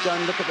 You know, you go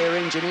and look at their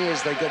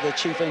engineers. They've got their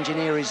chief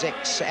engineer is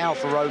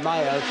ex-Alfa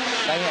Romeo.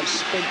 They have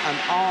spent an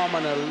arm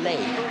and a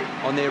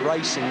leg on their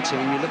racing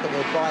team. You look at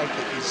their bike,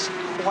 it is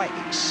quite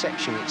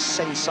exceptional. It's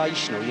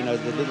sensational, you know,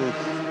 the little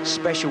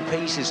special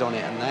pieces on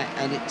it and that.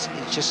 And it's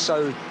just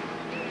so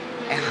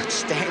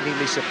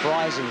outstandingly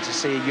surprising to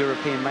see a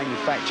European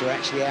manufacturer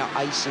actually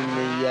out-acing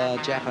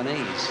the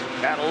Japanese.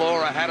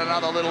 Cadalora had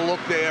another little look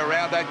there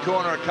around that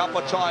corner a couple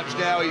of times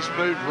now. He's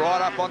moved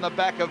right up on the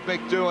back of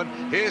Mick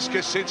Doohan. Here's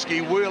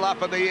Kocinski, wheel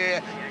up in the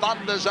air,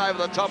 thunders over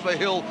the top of the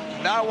hill.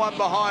 No one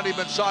behind him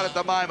in sight at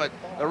the moment.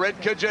 The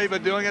red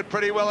Cagiva doing it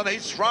pretty well, and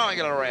he's throwing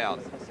it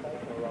around.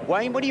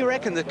 Wayne, what do you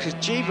reckon? The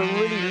Cagiva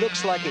really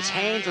looks like it's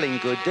handling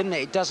good, doesn't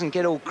it? It doesn't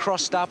get all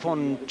crossed up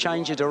on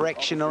change of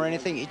direction or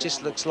anything. It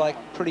just looks like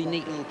a pretty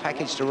neat little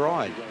package to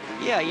ride.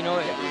 Yeah, you know,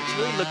 it's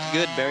really looked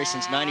good, Barry,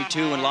 since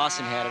 '92 when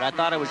Lawson had it. I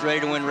thought I was ready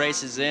to win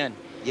races then.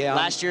 Yeah.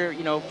 Last year,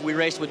 you know, we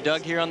raced with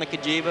Doug here on the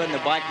Cagiva, and the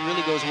bike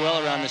really goes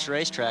well around this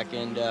racetrack,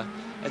 and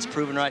it's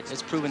proven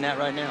that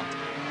right now.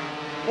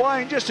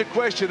 Wayne, just a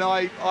question.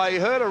 I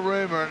heard a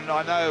rumour, and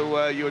I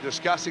know you were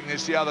discussing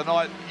this the other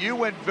night. You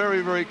went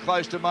very, very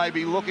close to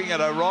maybe looking at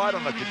a ride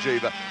on the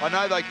Cagiva. I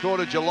know they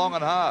courted you long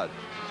and hard.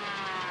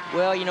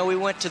 Well, you know, we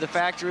went to the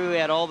factory. We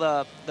had all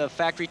the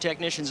factory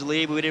technicians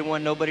leave. We didn't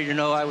want nobody to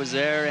know I was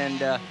there,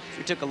 and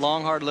we took a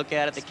long, hard look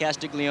at it. The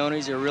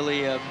Castigliones are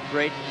really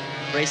great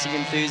racing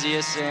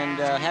enthusiasts, and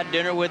had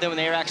dinner with them, and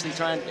they were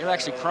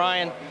actually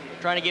crying,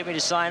 trying to get me to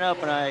sign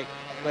up,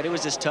 but it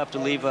was just tough to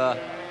leave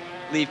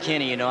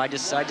Kenny. You know, I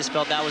just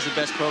felt that was the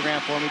best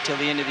program for me till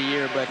the end of the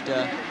year. But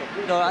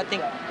you know, I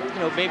think, you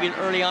know, maybe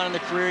early on in the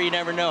career, you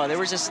never know. There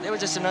was just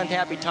an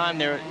unhappy time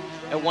there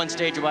at one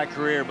stage of my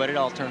career, but it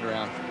all turned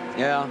around.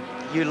 Yeah,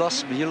 you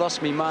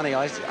lost me money.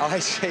 I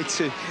said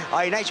to,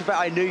 in actual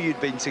fact, I knew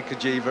you'd been to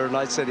Cagiva, and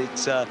I said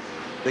it's the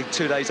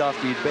 2 days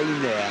after you'd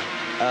been there.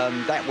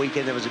 That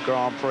weekend there was a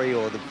Grand Prix,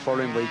 or the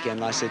following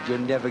weekend, I said, you'll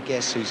never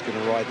guess who's going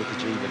to ride the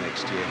Cagiva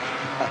next year.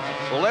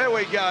 Well, there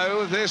we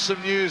go. There's some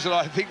news that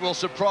I think will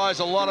surprise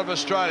a lot of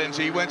Australians.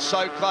 He went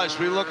so close.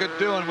 We look at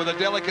Doohan with a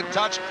delicate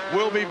touch.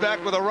 We'll be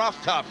back with a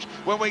rough touch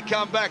when we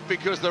come back,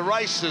 because the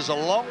race is a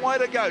long way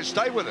to go.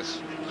 Stay with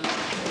us.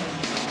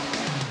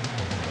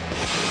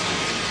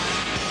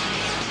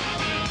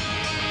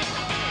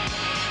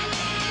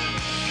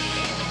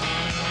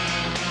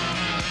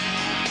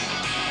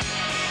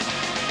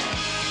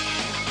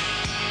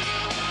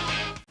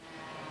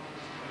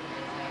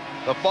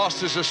 The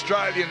Foster's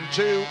Australian it's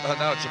a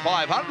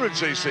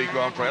 500cc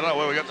Grand Prix. I don't know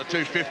where we got the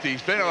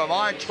 250s. Never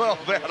mind,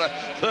 12 out of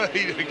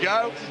 30 to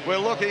go. We're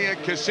looking at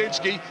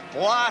Kocinski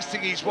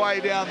blasting his way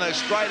down the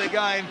straight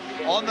again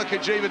on the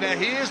Cagiva. Now,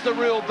 here's the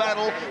real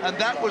battle, and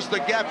that was the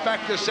gap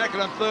back to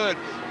second and third.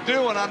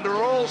 Doohan under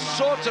all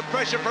sorts of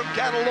pressure from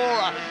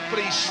Cadalora, but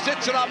he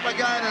sits it up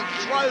again and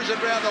throws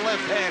it round the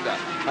left-hander.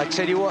 I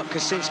tell you what,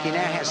 Kocinski now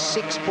has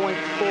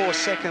 6.4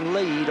 second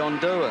lead on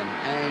Doohan,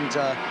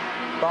 and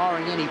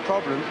barring any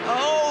problem.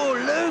 Oh,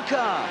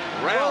 Luca!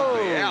 Round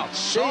the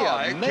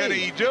outside. Can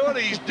he do it?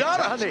 He's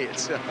done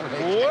it.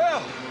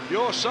 Well,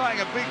 you're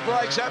saying a big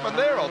break's happened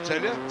there, I'll tell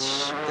you.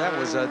 That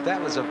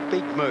was a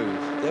big move.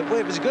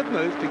 It was a good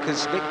move,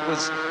 because Mick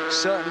was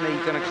certainly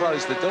going to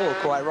close the door,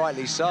 quite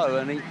rightly so,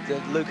 and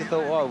Luca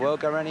thought, oh, well,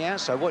 go around the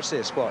outside. Watch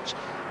this, watch.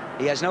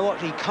 He has no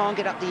option. He can't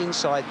get up the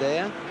inside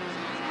there,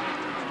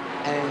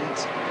 and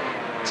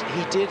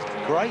he did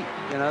great.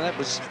 You know,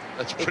 that's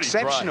pretty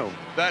exceptional.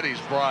 Brave. That is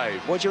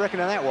brave. What do you reckon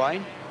of that,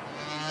 Wayne?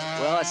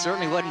 Well, I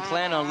certainly wasn't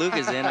planning on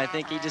Luca's end. I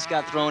think he just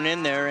got thrown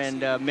in there,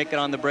 and Mick got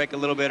on the brake a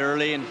little bit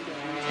early, and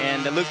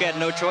Luca had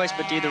no choice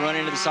but to either run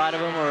into the side of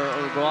him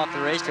or go off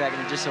the racetrack,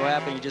 and it just so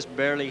happened he just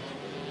barely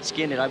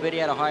skinned it. I bet he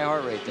had a high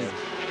heart rate there.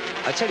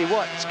 I tell you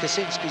what,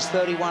 Kocinski's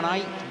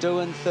 31.8,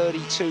 Doohan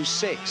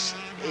 32.6.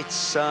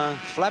 It's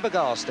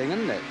flabbergasting,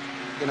 isn't it?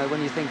 You know,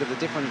 when you think of the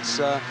difference,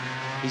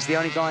 he's the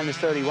only guy in the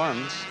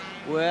 31s.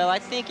 Well, I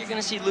think you're going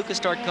to see Luca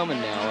start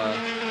coming now.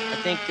 I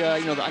think,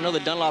 you know, I know the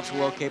Dunlops are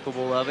well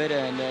capable of it,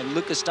 and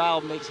Luca's style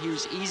makes he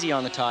was easy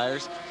on the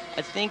tires.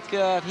 I think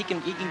he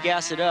can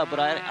gas it up, but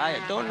I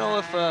don't know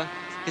if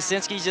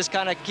Kocinski's just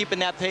kind of keeping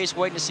that pace,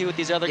 waiting to see what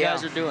these other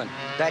guys are doing.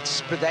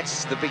 That's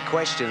the big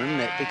question,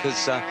 isn't it?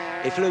 Because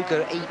if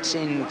Luca eats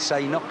in,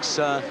 say, knocks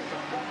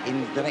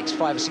in the next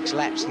 5 or 6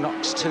 laps,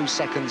 knocks 2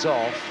 seconds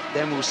off,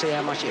 then we'll see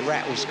how much it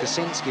rattles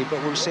Kocinski,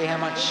 but we'll see how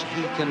much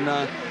he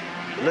can.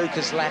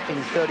 Luca's lapping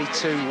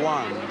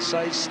 32.1, so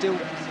it's still,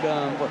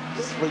 what,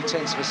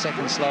 0.3 of a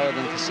second slower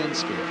than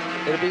Kocinski.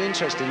 It'll be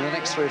interesting. In the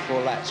next 3 or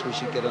 4 laps, we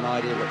should get an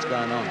idea what's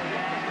going on.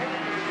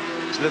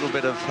 There's a little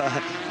bit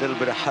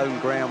of home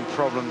ground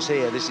problems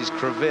here. This is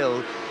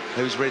Creville,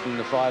 who's ridden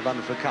the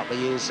 500 for a couple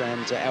of years,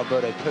 and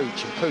Alberto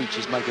Puig, and Puig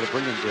is making a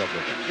brilliant job of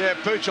it. Yeah,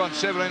 Puig on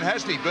 17,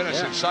 hasn't he? Been a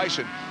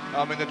sensation.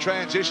 I mean, the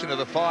transition to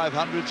the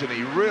 500s, and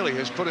he really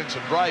has put in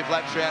some brave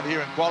laps around here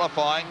in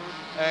qualifying,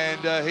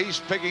 and he's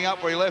picking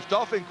up where he left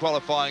off in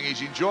qualifying.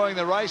 He's enjoying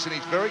the race, and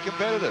he's very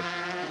competitive.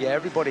 Yeah,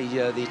 everybody,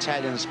 the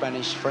Italian,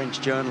 Spanish,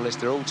 French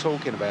journalists, they're all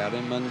talking about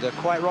him, and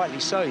quite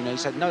rightly so. You know,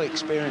 he's had no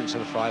experience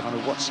of the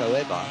 500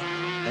 whatsoever,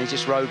 and he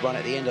just rode one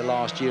at the end of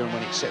last year and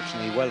went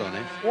exceptionally well on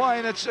it.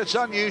 Wayne, it's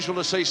unusual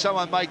to see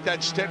someone make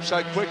that step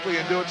so quickly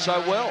and do it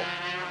so well.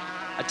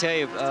 I tell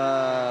you,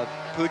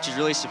 Pooch has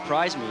really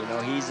surprised me. You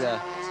know,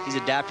 he's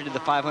adapted to the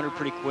 500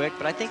 pretty quick,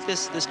 but I think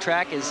this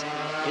track is,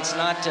 it's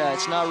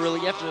not really,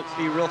 you have to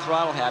be real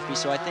throttle happy,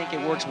 so I think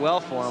it works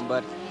well for him.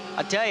 But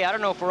I tell you, I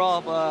don't know if we're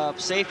all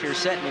safe here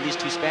setting with these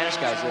two Spanish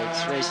guys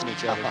that's racing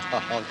each other.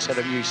 I'll tell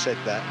him you said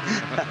that.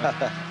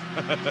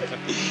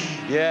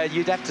 Yeah,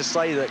 you'd have to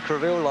say that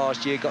Creville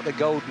last year got the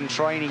Golden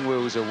Training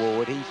Wheels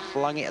Award. He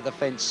flung it at the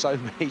fence so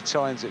many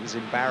times it was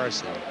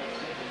embarrassing.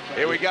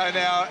 Here we go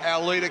now,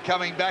 our leader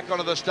coming back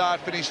onto the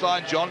start-finish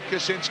line. John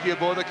Kocinski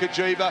aboard the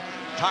Cagiva,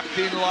 tucked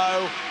in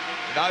low,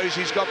 knows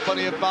he's got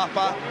plenty of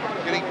buffer,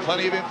 getting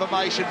plenty of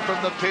information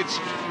from the pits.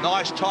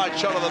 Nice tight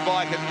shot of the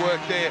bike at work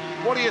there.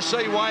 What do you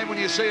see, Wayne, when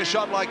you see a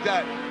shot like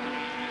that?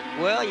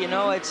 Well, you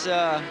know, it's, you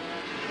know,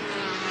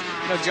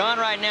 John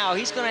right now,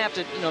 he's going to have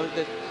to, you know,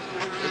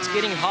 it's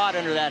getting hot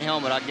under that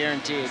helmet, I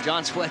guarantee you.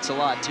 John sweats a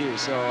lot, too,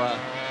 so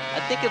I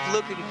think if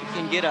Luca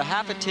can get a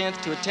half a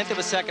tenth to a tenth of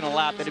a second a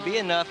lap, it'd be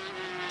enough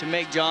to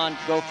make John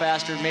go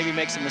faster, maybe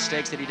make some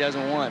mistakes that he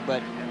doesn't want.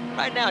 But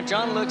right now,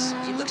 John looks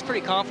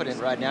pretty confident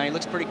right now. He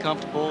looks pretty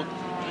comfortable,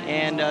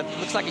 and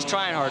looks like he's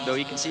trying hard, though.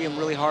 You can see him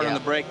really hard on the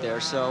brake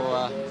there.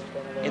 So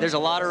yeah, there's a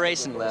lot of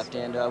racing left,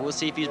 and we'll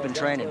see if he's been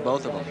training,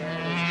 both of them.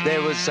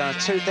 There was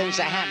two things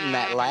that happened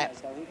that lap.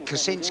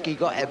 Kocinski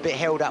got a bit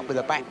held up with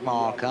a back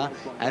marker,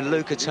 and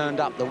Luca turned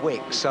up the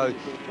wick. So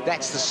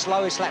that's the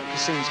slowest lap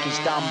Kocinski's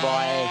done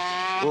by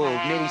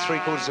nearly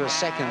 3/4 of a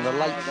second, the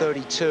late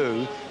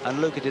 32, and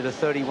Luca did a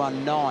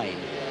 31.9.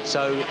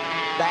 So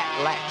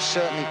that lap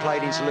certainly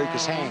played into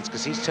Luca's hands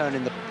because he's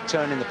turning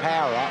the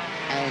power up,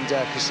 and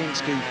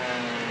Kocinski,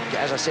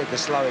 as I said, the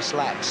slowest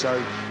lap. So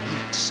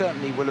he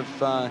certainly will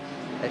have.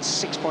 It's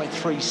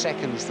 6.3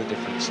 seconds the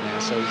difference now,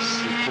 so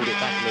he's pulled it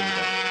back a little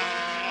bit.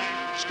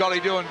 Scotty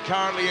Doohan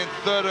currently in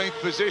 13th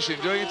position,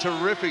 doing a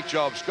terrific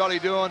job. Scotty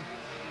Doohan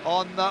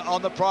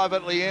on the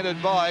privately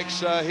entered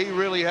bikes. He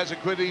really has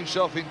acquitted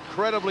himself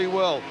incredibly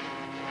well.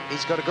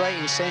 He's got a great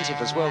incentive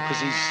as well because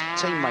his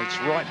teammates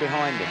right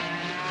behind him.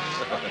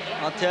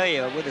 I'll tell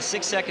you, with a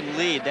 6-second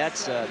lead,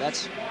 that's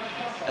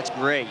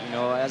great. You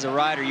know, as a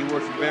rider, you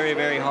work very,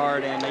 very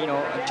hard, and you know,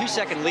 a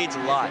 2-second lead's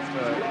a lot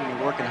when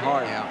you're working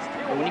hard. Yeah.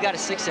 But when you got a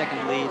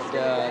 6-second lead,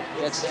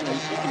 that's, you know,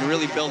 you can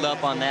really build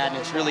up on that, and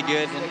it's really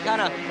good.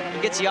 And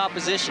it gets the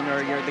opposition,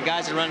 or the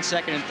guys that run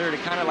second and third,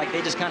 it kind of like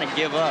they just kind of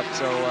give up.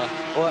 So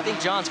well, I think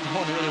John's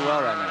going really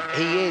well right now.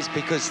 He is,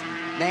 because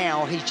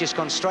now he's just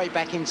gone straight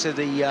back into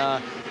the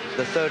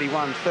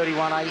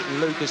 31.8, and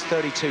Luca's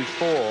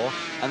 32.4,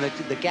 and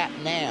the gap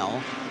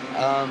now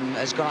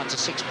has gone up to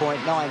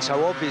 6.9.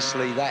 So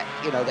obviously that,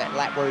 you know, that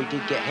lap where he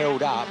did get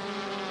held up,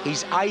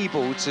 he's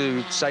able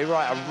to say,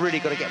 right, I've really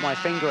got to get my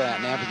finger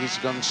out now, because he's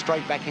gone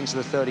straight back into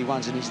the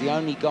 31s, and he's the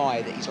only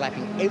guy that he's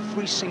lapping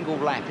every single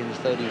lap in the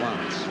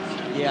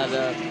 31s. Yeah,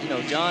 you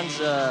know, John's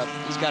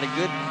he's got a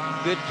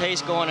good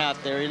pace going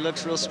out there. He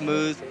looks real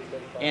smooth,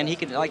 and he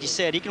can, like you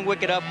said, he can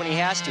wick it up when he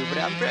has to. But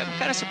I'm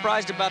kind of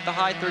surprised about the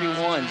high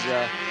 31s.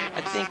 I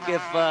think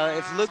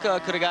if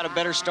Luca could have got a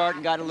better start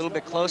and gotten a little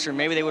bit closer,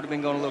 maybe they would have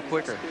been going a little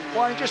quicker.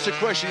 Wayne, just a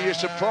question. You're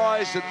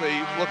surprised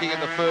at looking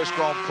at the first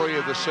Grand Prix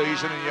of the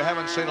season, and you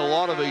haven't seen a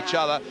lot of each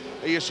other.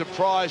 Are you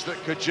surprised that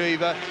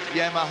Cagiva,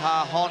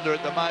 Yamaha, Honda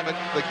at the moment,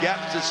 the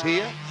gaps is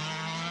here?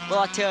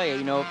 Well, I tell you,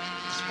 you know,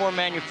 it's 4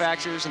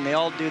 manufacturers, and they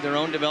all do their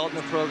own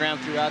development program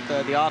throughout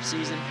the off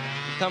season.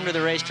 You come to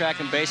the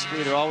racetrack, and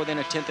basically they're all within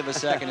a tenth of a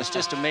second. It's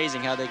just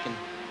amazing how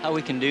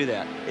we can do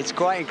that. It's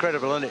quite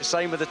incredible, isn't it?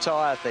 Same with the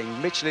tyre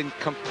thing. Michelin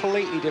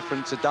completely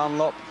different to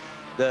Dunlop.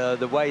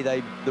 The way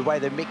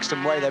they mix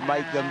them, the way they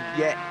make them,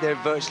 yet they're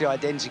virtually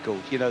identical.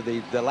 You know,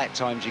 the lap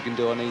times you can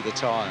do on either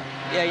tyre.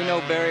 Yeah, you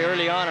know, Barry,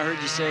 early on I heard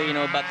you say, you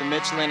know, about the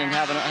Michelin and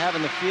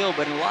having the feel,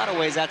 but in a lot of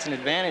ways that's an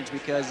advantage,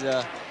 because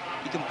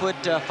you can put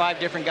 5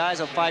 different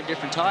guys on 5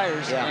 different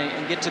tires,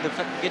 and get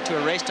to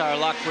a race tire a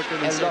lot quicker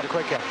than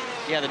quicker.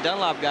 Yeah, the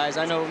Dunlop guys,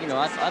 I know, you know,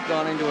 I've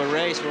gone into a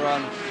race where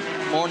on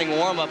morning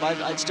warm-up,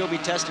 I'd still be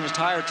testing his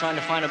tire, trying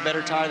to find a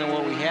better tire than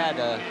what we had.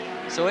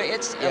 So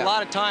it's a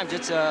lot of times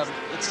it's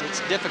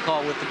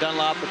difficult with the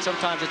Dunlop, but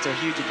sometimes it's a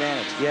huge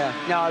advantage. Yeah.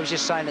 No, I was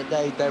just saying that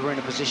they were in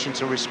a position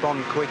to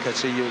respond quicker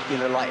to you. You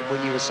know, like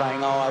when you were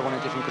saying, oh, I want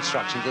a different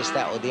construction, this,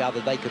 that, or the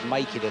other. They could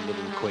make it a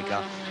little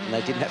quicker, and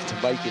they didn't have to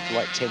make it for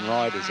like 10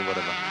 riders or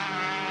whatever.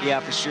 Yeah,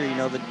 for sure. You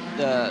know,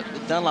 the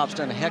Dunlop's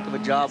done a heck of a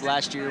job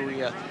last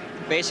year.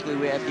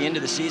 Basically, at the end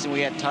of the season,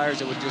 we had tires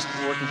that were just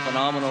working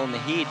phenomenal in the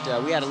heat.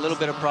 We had a little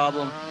bit of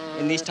problem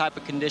in these type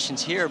of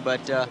conditions here,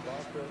 but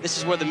this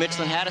is where the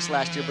Michelin had us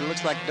last year. But it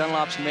looks like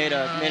Dunlop's made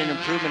an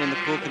improvement in the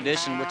cool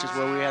condition, which is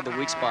where we had the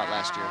weak spot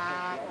last year.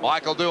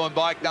 Michael Doohan,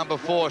 bike number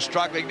 4,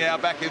 struggling now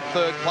back in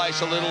 3rd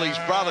place a little. His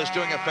brother's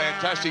doing a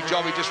fantastic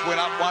job. He just went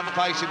up 1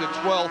 pace into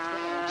 12th.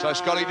 So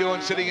Scotty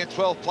Doohan sitting in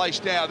 12th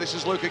place now. This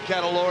is Luca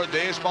Cadalora.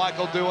 There's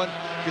Michael Doohan.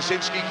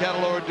 Kocinski,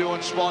 Cadalora, Doohan,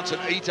 Schwantz,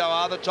 and Ito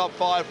are the top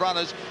 5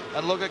 runners.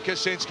 And look at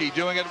Kocinski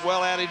doing it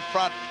well out in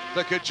front.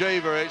 The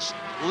Cagiva, it's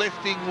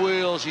lifting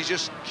wheels. He's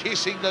just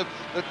kissing the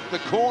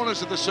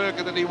corners of the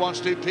circuit that he wants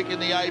to, picking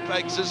the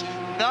apexes.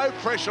 No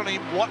pressure on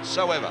him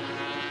whatsoever.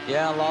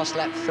 Yeah, last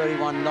lap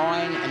 31.9,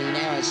 and he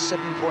now has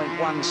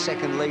 7.1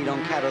 second lead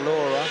on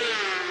Cadalora.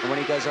 And when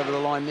he goes over the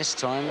line this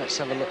time, let's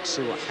have a look,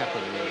 see what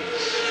happens.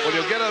 Well,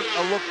 you'll get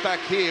a look back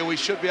here. We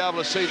should be able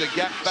to see the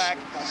gap back.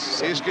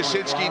 Here's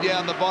Kocinski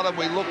down the bottom.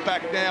 We look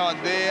back now,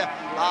 and there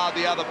are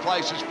the other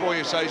places for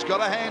you. So he's got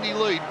a handy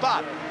lead,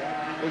 but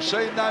we've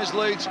seen those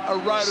leads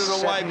eroded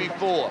away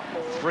before.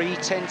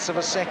 0.3 of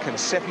a second,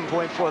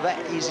 7.4.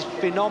 That is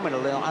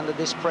phenomenal under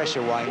this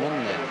pressure, Wayne,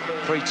 isn't it?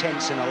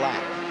 0.3 in a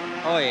lap.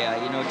 Oh,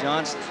 yeah, you know,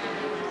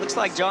 looks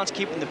like John's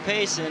keeping the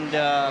pace, and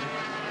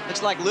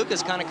looks like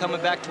Luca's kind of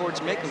coming back towards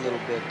Mick a little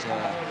bit.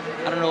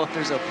 I don't know if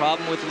there's a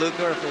problem with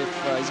Luca, or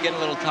if he's getting a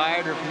little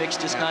tired, or if Mick's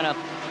just kind of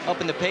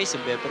upping the pace a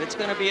bit, but it's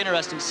going to be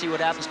interesting to see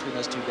what happens between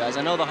those 2 guys.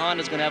 I know the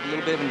Honda's going to have a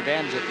little bit of an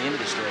advantage at the end of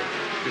the straight.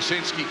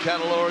 Kocinski,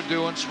 Cadalora,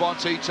 Doohan,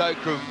 Schwantz, Ito,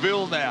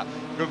 Creville now.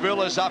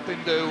 Creville is up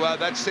into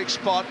that 6th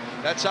spot.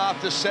 That's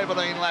after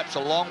 17 laps. A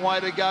long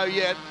way to go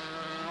yet.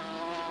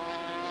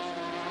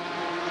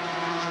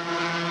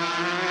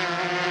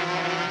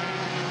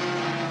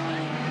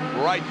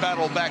 Great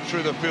battle back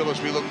through the field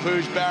as we look.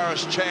 Pooge,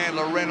 Barris,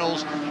 Chandler,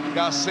 Reynolds,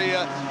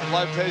 Garcia,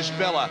 Lopez,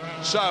 Bella.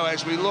 So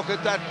as we look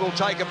at that, we'll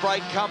take a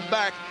break, come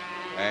back,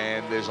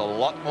 and there's a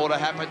lot more to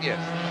happen yet.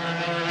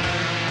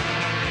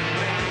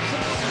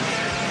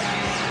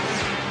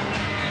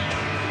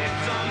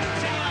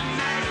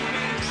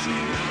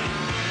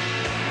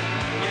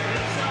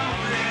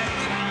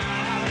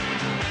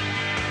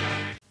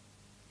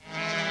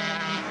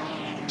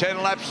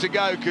 10 laps to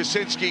go.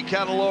 Kocinski,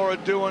 Cadalora,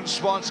 Doohan,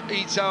 Schwantz,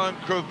 Ito and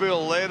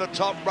Creville. They're the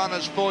top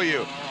runners for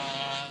you.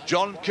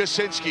 John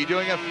Kocinski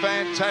doing a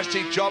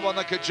fantastic job on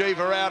the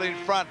Cagiva out in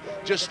front,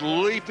 just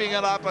leaping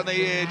it up in the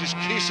air, just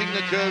kissing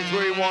the curves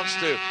where he wants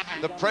to.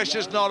 The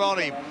pressure's not on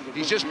him.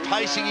 He's just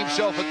pacing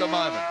himself at the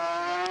moment.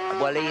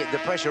 Well, the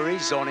pressure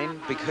is on him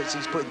because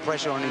he's putting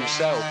pressure on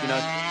himself. You know,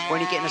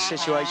 when you get in a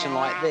situation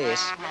like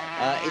this,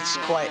 it's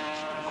quite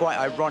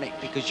ironic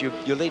because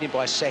you're leading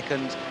by a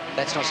second.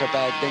 That's not so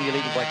bad. Then you're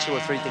leading by 2 or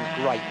 3. Think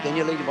great. Then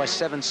you're leading by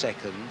 7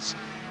 seconds,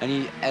 and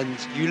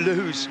you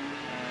lose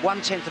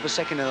 1/10 of a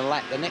second in a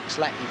lap. The next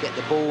lap you get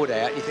the board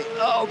out. And you think,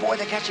 oh boy,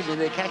 they're catching me.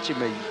 They're catching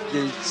me.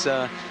 It's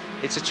a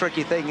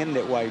tricky thing, isn't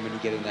it, Wayne, when you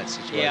get in that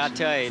situation? Yeah, I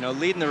tell you,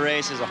 leading the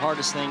race is the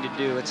hardest thing to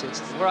do. It's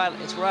where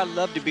I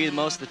love to be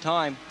most of the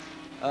time.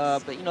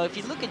 But if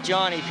you look at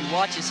Johnny, if you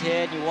watch his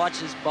head, and you watch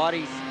his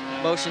body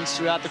motions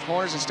throughout the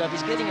corners and stuff,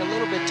 he's getting a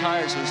little bit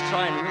tired, so he's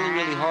trying really,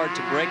 really hard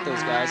to break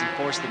those guys and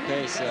force the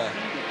pace.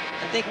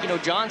 I think,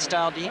 John's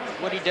style,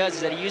 what he does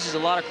is that he uses a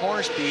lot of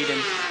corner speed,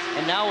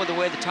 and now with the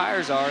way the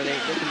tires are,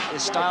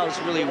 his style is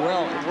really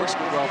well. It works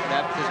well for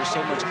that because there's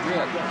so much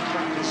grip.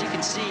 As you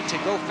can see, to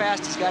go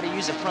fast, he's got to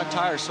use the front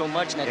tire so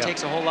much, and that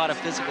takes a whole lot of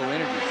physical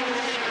energy.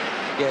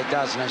 Yeah, it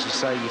does, and as you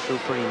say, you feel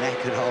pretty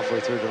knackered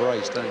halfway through the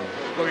race, don't you?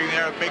 Looking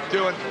there at Mick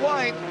Doohan.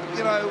 Wayne,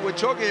 we're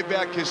talking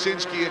about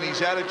Kocinski and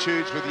his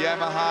attitudes with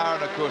Yamaha,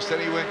 and of course then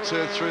he went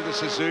through the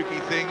Suzuki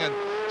thing and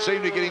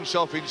seemed to get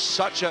himself in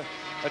such a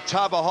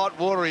tub of hot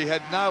water. He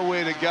had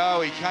nowhere to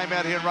go. He came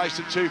out here and raced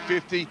at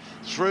 250,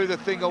 threw the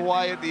thing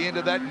away at the end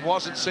of that and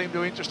wasn't seemed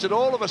too interested.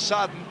 All of a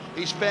sudden,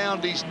 he's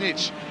found his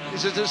niche.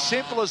 Is it as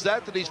simple as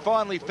that he's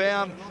finally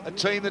found a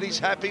team that he's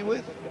happy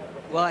with?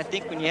 Well, I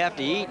think when you have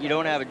to eat, you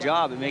don't have a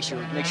job. It makes your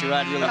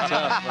ride really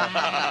tough.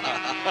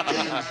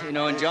 In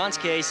John's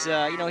case, he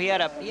had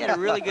a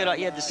really good.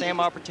 He had the same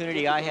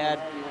opportunity I had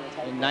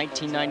in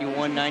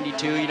 1991,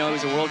 92. He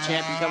was a world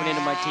champion coming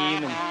into my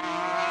team and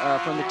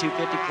from the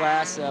 250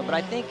 class. But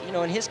I think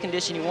in his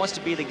condition, he wants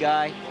to be the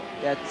guy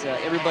that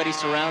everybody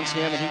surrounds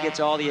him and he gets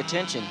all the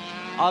attention.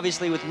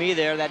 Obviously, with me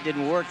there, that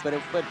didn't work. But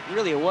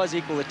really, it was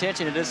equal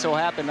attention. It just so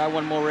happened I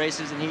won more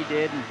races than he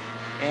did.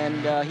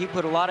 And he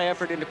put a lot of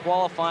effort into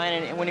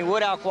qualifying, and when he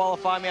would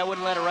out-qualify me, I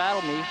wouldn't let it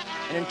rattle me,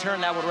 and in turn,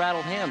 that would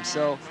rattle him.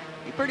 So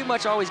he pretty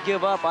much always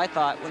give up, I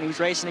thought, when he was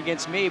racing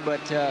against me, but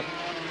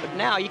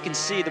now you can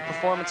see the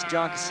performance of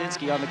John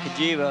Kocinski on the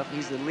Cagiva.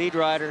 He's the lead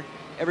rider,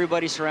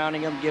 everybody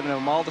surrounding him, giving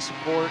him all the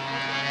support,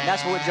 and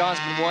that's what John's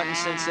been wanting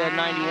since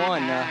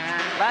 '91.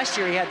 Last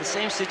year, he had the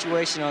same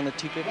situation on the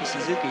 250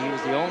 Suzuki. He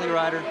was the only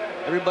rider.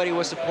 Everybody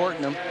was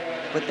supporting him.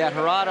 But that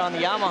Harada on the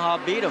Yamaha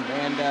beat him,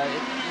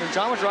 and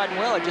John was riding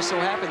well. It just so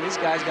happened these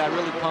guys got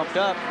really pumped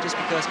up just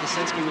because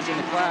Kocinski was in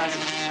the class,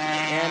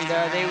 and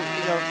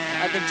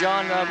I think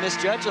John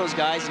misjudged those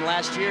guys. And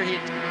last year,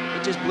 it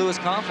just blew his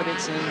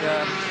confidence, and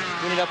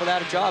he ended up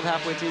without a job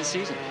halfway through the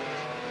season.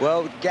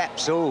 Well,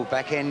 Gap's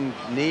back end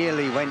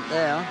nearly went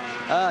there.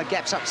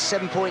 Gap's up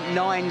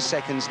 7.9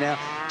 seconds now.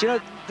 Do you know,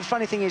 the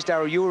funny thing is,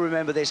 Darrell, you'll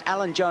remember this.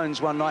 Alan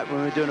Jones, one night when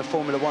we were doing a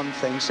Formula One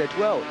thing, said,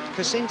 well,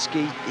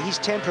 Kocinski, his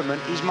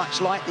temperament is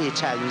much like the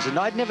Italians, and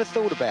I'd never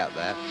thought about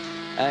that.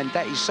 And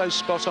that is so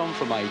spot on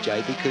from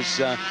AJ,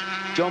 because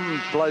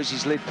John blows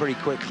his lid pretty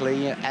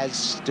quickly,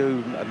 as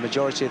do a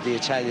majority of the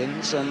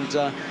Italians,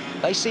 and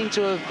they seem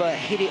to have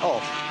hit it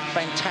off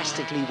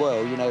fantastically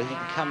well. You know, he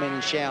can come in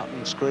and shout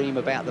and scream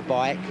about the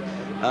bike,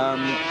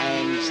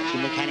 and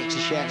the mechanics are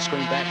shout and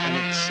scream back, and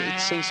it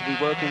seems to be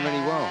working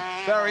really well.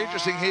 Very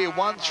interesting here.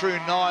 1 through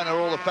 9 are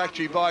all the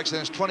factory bikes, and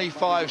there's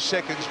 25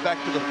 seconds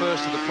back to the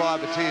first of the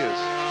privateers.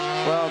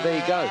 Well, there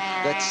you go.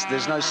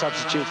 There's no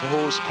substitute for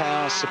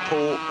horsepower,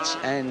 support,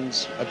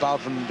 and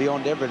above and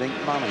beyond everything,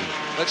 money.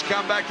 Let's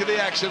come back to the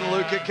action.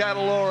 Luca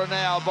Cadalora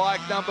now,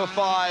 bike number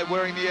 5,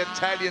 wearing the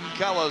Italian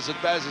colours.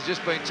 And Baz has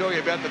just been talking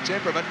about the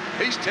temperament.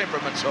 His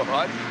temperament's all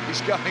right.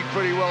 He's going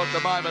pretty well at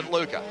the moment,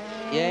 Luca.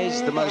 Yeah,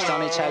 he's the most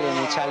un-Italian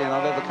Italian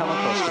I've ever come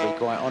across, to be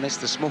quite honest.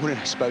 This morning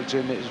I spoke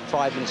to him, it was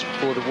 5 minutes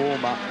before the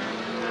warm-up.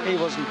 He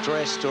wasn't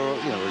dressed, or,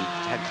 you know, he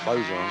had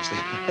clothes on, honestly.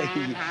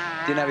 He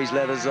didn't have his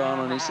leathers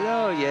on, and he said,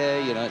 oh, yeah,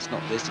 you know, it's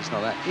not this, it's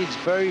not that. He's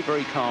very,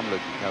 very calm,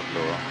 Luca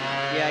Cadalora.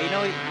 Yeah, you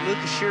know,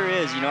 Luca sure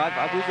is. You know,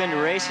 we've been to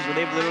races where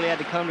they've literally had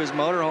to come to his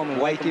motorhome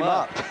and wake him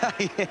up.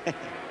 Yeah.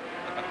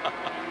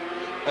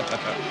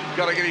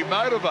 Got to get him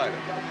motivated.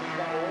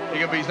 He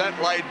can be that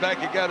laid back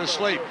and go to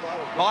sleep.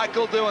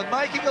 Michael Doohan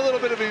making a little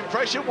bit of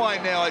impression,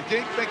 Wayne, now, I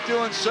think. Mick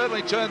Doohan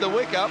certainly turned the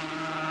wick up.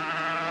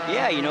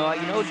 Yeah, you know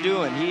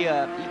Doohan. He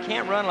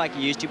can't run like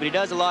he used to, but he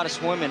does a lot of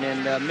swimming,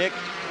 and Mick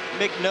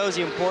knows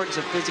the importance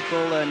of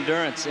physical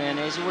endurance, and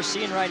as we're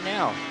seeing right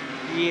now,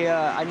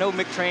 I know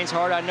Mick trains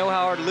hard. I know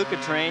how hard Luca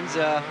trains.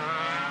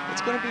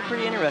 It's going to be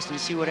pretty interesting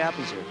to see what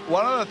happens here.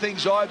 One of the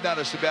things I've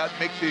noticed about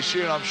Mick this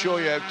year, and I'm sure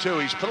you have too,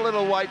 he's put a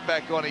little weight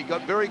back on. He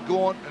got very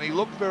gaunt, and he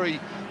looked very,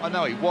 I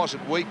know he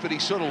wasn't weak, but he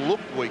sort of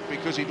looked weak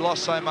because he'd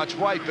lost so much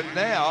weight. But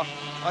now,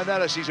 I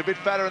notice he's a bit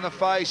fatter in the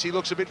face. He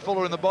looks a bit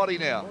fuller in the body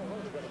now.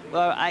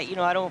 Well, I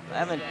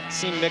haven't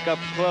seen Mick up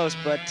close,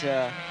 but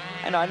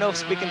I know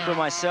speaking for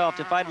myself,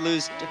 if I'd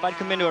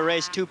come into a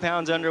race 2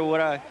 pounds under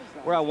where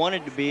I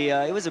wanted to be,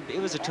 it was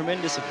a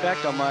tremendous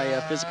effect on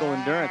my physical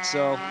endurance.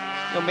 So,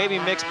 you know, maybe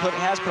Mick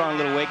has put on a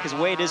little weight, because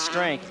weight is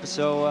strength.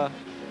 So,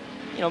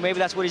 you know, maybe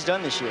that's what he's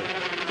done this year.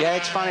 Yeah,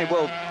 it's funny.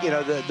 Well, you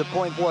know, the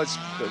point was,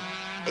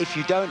 if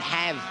you don't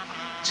have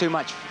too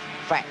much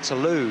fat to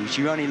lose,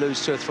 you only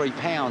lose 2 or 3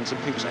 pounds,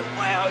 and people say,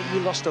 wow,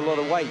 you lost a lot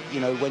of weight. You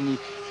know,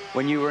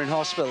 when you were in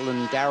hospital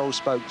and Darrell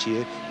spoke to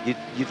you,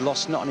 you'd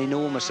lost not an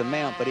enormous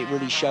amount, but it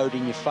really showed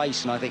in your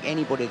face. And I think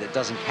anybody that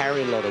doesn't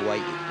carry a lot of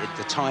weight,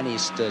 the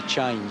tiniest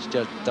change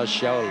does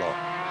show a lot.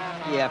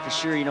 Yeah, for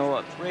sure. You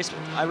know,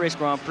 I raced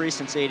Grand Prix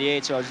since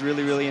 '88, so I was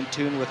really, really in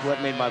tune with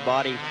what made my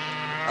body,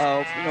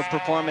 you know,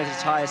 perform at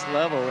its highest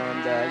level.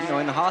 And, you know,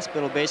 in the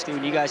hospital, basically,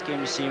 when you guys came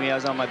to see me, I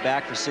was on my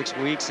back for 6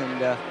 weeks.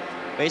 And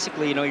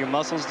basically, you know, your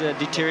muscles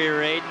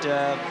deteriorate.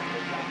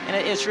 And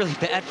it's really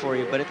bad for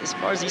you. But as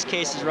far as these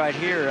cases right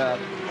here,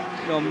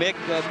 you know,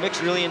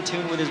 Mick's really in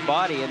tune with his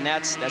body, and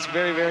that's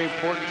very, very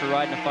important for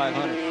riding a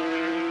 500.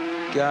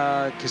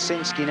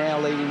 Kocinski now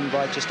leading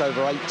by just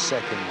over 8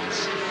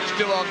 seconds.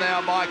 Still on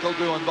now, Michael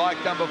Doohan,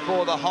 bike number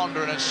 4, the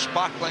Honda, and it's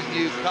sparkling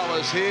new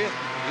colours here.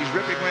 He's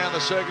ripping around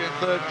the circuit in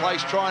 3rd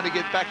place, trying to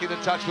get back into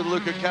touch with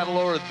Luca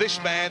Cadalora.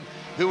 This man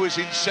who is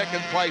in 2nd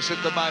place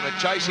at the moment,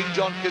 chasing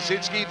John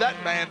Kocinski, that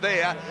man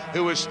there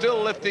who is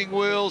still lifting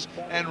wheels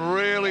and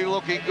really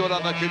looking good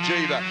on the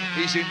Cagiva.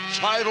 He's in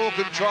total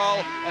control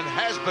and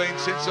has been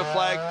since the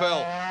flag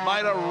fell.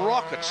 Made a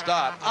rocket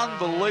start,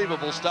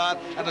 unbelievable start,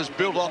 and has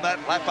built on that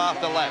lap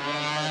after lap.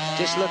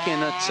 Just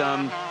looking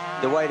at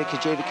the way the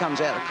Cagiva comes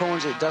out the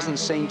corners, it doesn't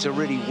seem to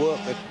really work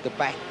the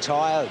back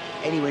tyre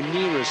anywhere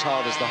near as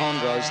hard as the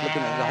Honda. I was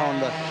looking at the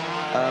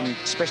Honda,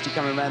 especially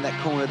coming around that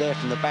corner there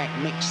from the back.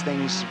 Mick's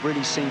things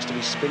really seems to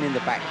be spinning the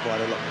back quite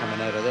a lot coming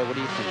out of there. What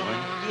do you think,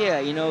 Wayne? Yeah,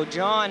 you know,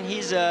 John, when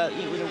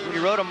he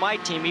rode on my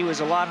team, he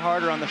was a lot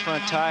harder on the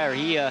front tire.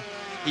 He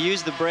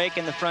used the brake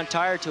and the front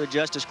tire to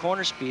adjust his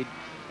corner speed,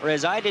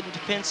 whereas I didn't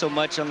depend so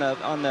much on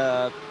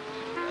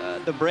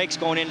the brakes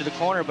going into the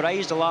corner, but I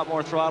used a lot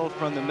more throttle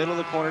from the middle of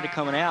the corner to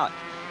coming out.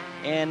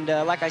 And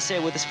like I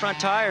said, with his front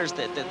tires,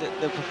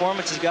 the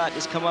performance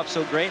has come up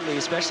so greatly,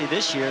 especially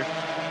this year.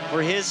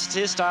 For his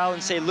style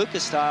and say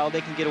Luca's style, they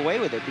can get away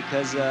with it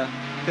because the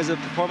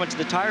performance of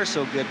the tire is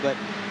so good. But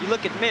you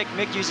look at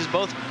Mick uses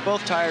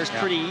both tires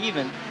pretty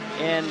even,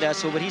 and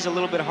but he's a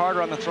little bit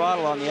harder on the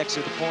throttle on the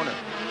exit of the corner.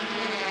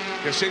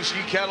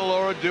 Kocinski,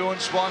 Cadalora, Doohan,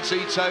 Schwantz,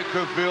 Ito,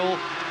 Creville,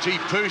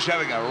 Pouche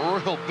having a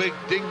real big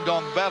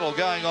ding-dong battle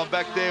going on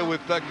back there with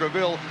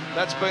Creville.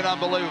 That's been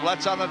unbelievable.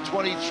 That's under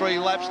 23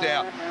 laps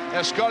now.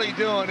 Now, Scotty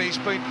Doohan, he's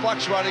been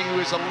fluctuating. He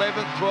was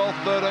 11th, 12th,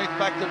 13th,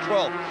 back to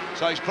 12th.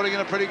 So he's putting in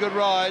a pretty good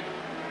ride.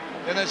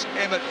 Then there's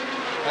Emmett,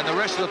 and the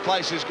rest of the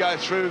places go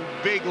through.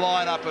 Big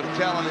lineup of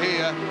talent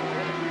here.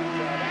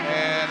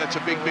 And it's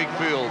a big, big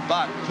field.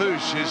 But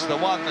Pouche is the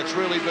one that's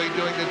really been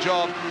doing the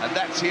job, and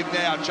that's him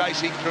now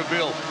chasing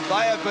Creville.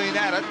 They have been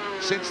at it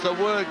since the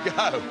word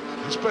go.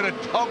 It's been a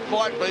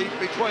dogfight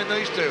between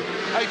these two.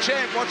 Hey,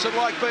 Champ, what's it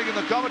like being in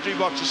the commentary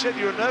box? You said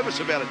you were nervous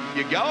about it.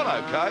 You're going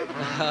okay?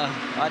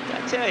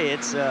 I tell you,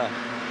 it's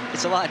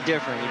a lot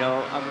different. You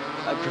know,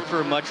 I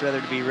prefer much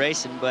rather to be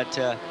racing, but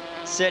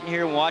sitting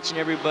here and watching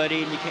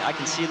everybody, and I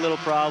can see little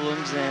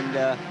problems.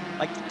 And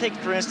like, take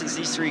for instance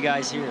these three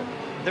guys here.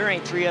 There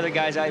ain't three other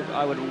guys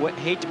I would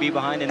hate to be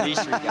behind than these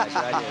three guys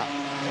right here.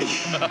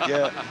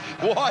 Yeah.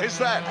 Why is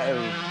that?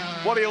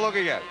 What are you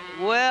looking at?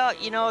 Well,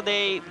 you know,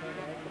 they're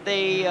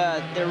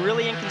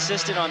really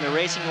inconsistent on the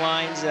racing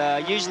lines.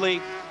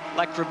 Usually,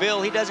 like for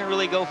Bill, he doesn't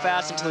really go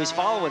fast until he's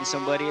following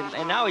somebody,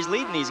 and now he's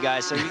leading these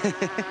guys. So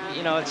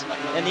you know,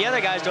 and the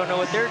other guys don't know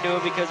what they're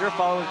doing because they're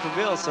following for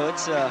Bill. So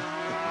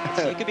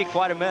it could be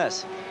quite a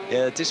mess.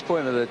 Yeah, at this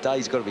point of the day,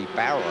 he's got to be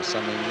Barros.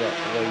 I mean, look,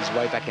 he's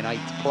way back in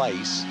 8th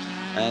place,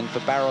 and for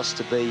Barros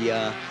to be,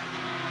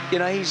 you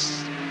know,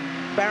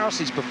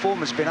 Barros's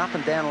performance has been up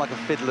and down like a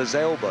fiddler's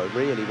elbow,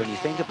 really, when you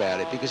think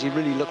about it, because he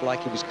really looked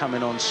like he was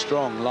coming on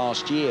strong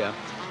last year,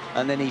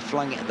 and then he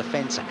flung it at the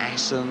fence at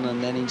Assen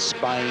and then in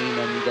Spain,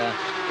 and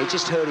it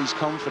just hurt his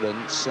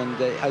confidence. And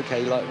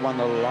okay, like won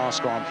the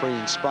last Grand Prix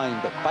in Spain,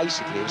 but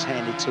basically it was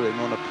handed to him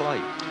on a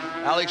plate.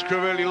 Alex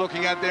Crivelli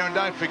looking out there, and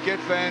don't forget,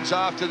 fans,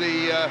 after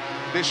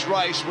this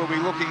race, we'll be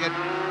looking at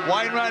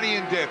Wayne Rainey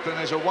in depth, and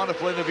there's a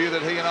wonderful interview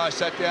that he and I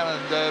sat down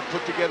and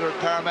put together at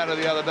Parramatta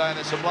the other day, and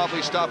there's some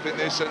lovely stuff in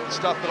this, and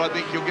stuff that I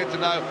think you'll get to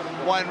know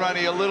Wayne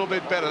Rainey a little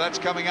bit better. That's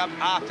coming up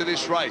after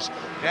this race.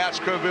 Now it's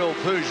Creville,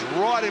 who's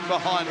right in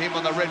behind him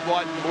on the red,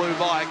 white and blue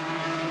bike,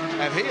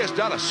 and he has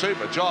done a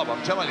super job.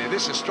 I'm telling you,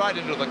 this is straight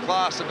into the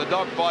class, and the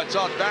dogfight's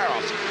on.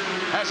 Barros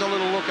has a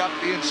little look up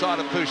the inside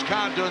of Pooch.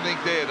 Can't do anything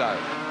there, though.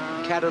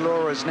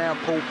 Cadalora has now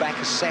pulled back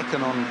a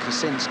second on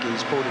Kocinski.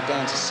 He's pulled it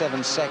down to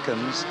 7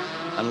 seconds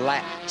and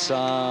lapped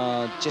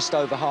just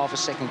over half a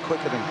second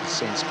quicker than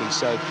Kocinski.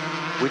 So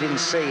we didn't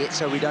see it,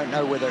 so we don't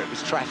know whether it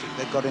was traffic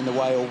that got in the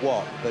way or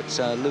what. But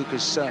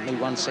Luca's certainly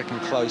 1 second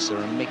closer,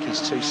 and Mick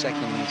is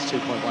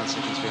 2.1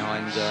 seconds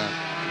behind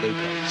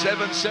Luca.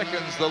 7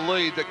 seconds the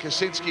lead that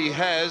Kocinski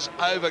has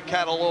over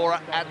Cadalora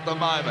at the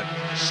moment.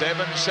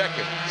 7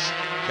 seconds.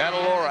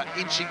 Cadalora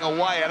inching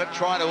away at it,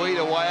 trying to eat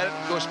away at it.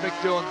 Of course, Mick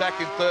Doohan back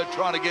in third,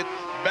 trying to get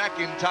back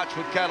in touch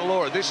with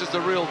Cadalora. This is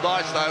the real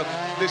dice, though.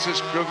 This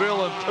is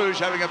Creville and Pooch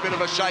having a bit of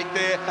a shake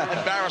there,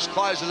 and Barros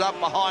closes up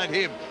behind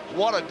him.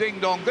 What a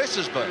ding-dong this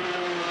has been.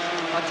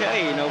 I'll tell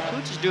you, you know,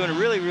 Pooch is doing a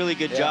really, really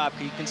good job,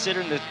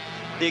 considering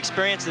the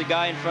experience the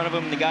guy in front of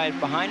him and the guy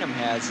behind him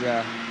has.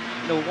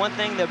 You know, one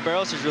thing that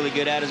Barros is really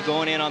good at is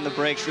going in on the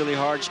brakes really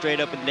hard, straight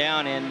up and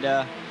down,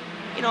 and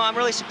you know, I'm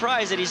really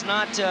surprised that he's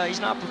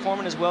not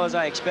performing as well as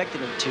I expected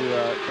him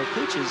to. But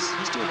Pooch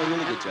he's doing a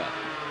really good job.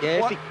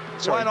 Yeah.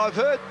 Wayne, I've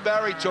heard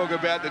Barry talk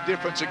about the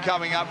difference of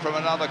coming up from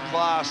another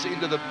class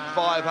into the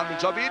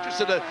 500s. I'd be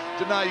interested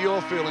to know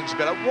your feelings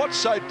about it. What's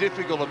so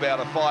difficult about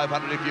a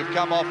 500 if you've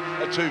come off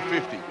a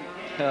 250?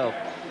 Oh,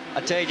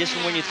 I tell you, just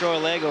from when you throw a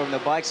leg over the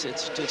bikes,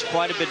 it's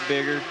quite a bit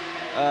bigger.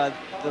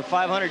 The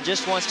 500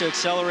 just wants to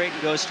accelerate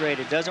and go straight.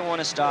 It doesn't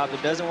want to stop.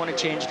 It doesn't want to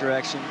change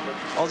direction.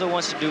 All it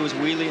wants to do is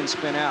wheelie and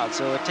spin out.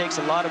 So it takes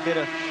a lot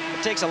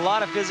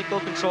of physical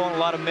control and a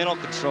lot of mental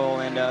control.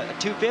 And a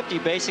 250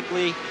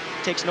 basically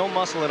takes no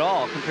muscle at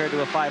all compared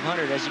to a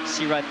 500, as you can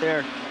see right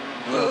there.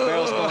 The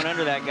barrel's going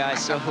under that guy.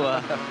 So,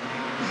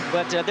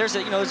 but there's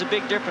a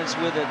big difference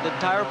with it. The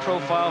tire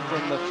profile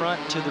from the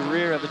front to the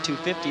rear of a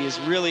 250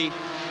 is really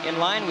in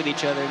line with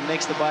each other. It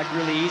makes the bike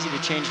really easy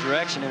to change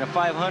direction. And a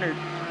 500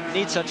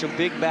 needs such a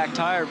big back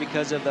tire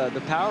because of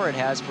the power it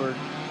has for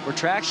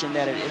traction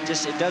that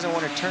it doesn't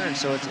want to turn.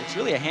 So it's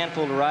really a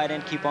handful to ride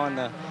and keep on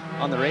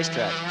the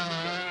racetrack.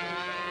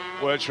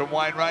 Words from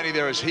Wayne Rainey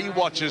there as he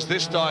watches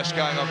this dice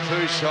going on.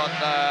 Pooch on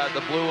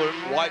the blue,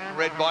 white and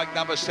red bike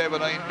number 17,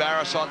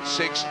 Barros on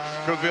 6,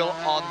 Creville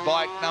on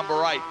bike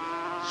number 8.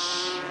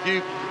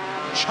 Few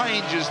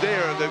changes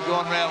there. They've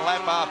gone round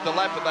lap after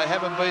lap, but they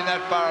haven't been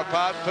that far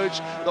apart.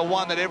 Pooch, the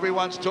one that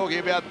everyone's talking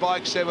about,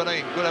 bike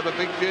 17, could have a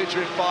big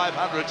future in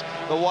 500s,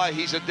 the way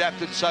he's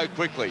adapted so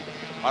quickly.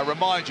 I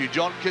remind you,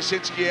 John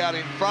Kocinski out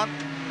in front.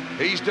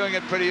 He's doing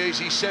it pretty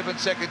easy, 7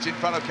 seconds in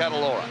front of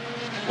Cadalora.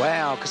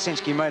 Wow,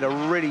 Kocinski made a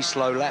really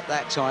slow lap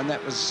that time.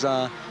 That was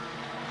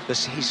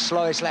his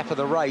slowest lap of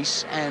the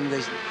race, and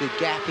the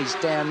gap is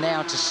down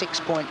now to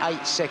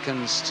 6.8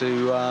 seconds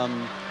to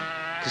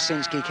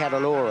Kocinski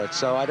Cadalora.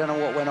 So I don't know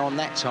what went on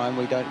that time.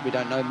 We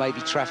don't know,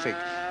 maybe traffic,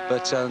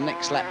 but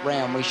next lap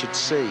round we should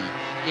see.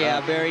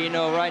 Yeah, Barry, you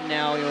know, right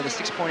now, you know, the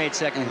 6.8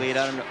 second lead,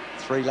 I don't know.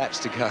 3 laps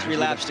to go. 3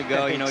 laps to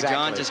go. You know, Exactly.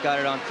 John just got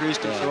it on cruise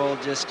control.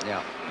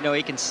 You know,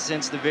 he can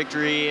sense the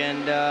victory, and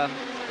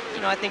you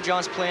know, I think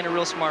John's playing a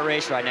real smart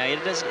race right now.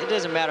 It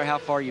doesn't matter how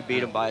far you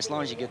beat him by, as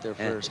long as you get there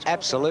first.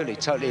 Absolutely,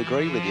 totally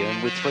agree with you.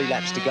 And with 3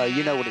 laps to go,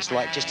 you know what it's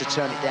like just to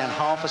turn it down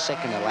half a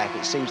second a lap.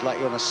 It seems like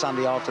you're on a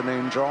Sunday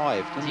afternoon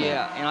drive, doesn't it?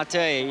 Yeah, and I'll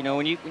tell you, you know,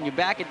 when you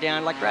back it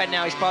down, like right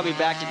now, he's probably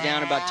backed it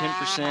down about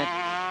 10%.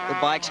 The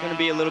bike's going to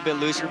be a little bit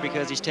looser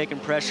because he's taking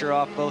pressure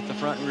off both the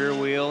front and rear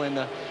wheel, and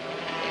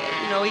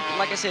you know,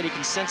 like I said, he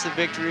can sense the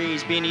victory.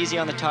 He's being easy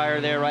on the tire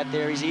there, right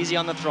there. He's easy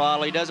on the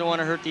throttle. He doesn't want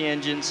to hurt the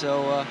engine.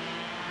 So,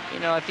 you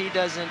know, if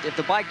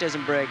the bike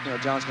doesn't break, you know,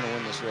 John's going to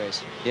win this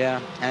race. Yeah,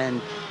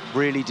 and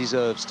really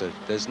deserves to.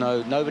 There's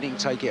nobody can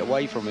take it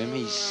away from him.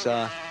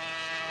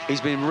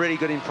 He's been really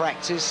good in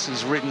practice.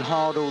 He's ridden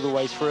hard all the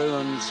way through,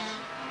 and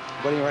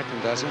what do you reckon,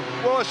 does he?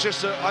 Well, it's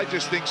just, I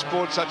just think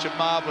sport's such a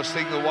marvellous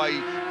thing, the way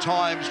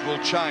times will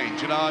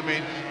change. You know, I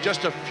mean,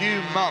 just a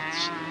few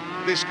months,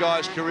 this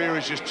guy's career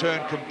has just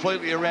turned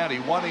completely around. He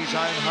won his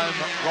own home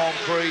Grand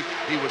Prix.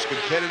 He was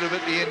competitive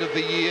at the end of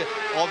the year.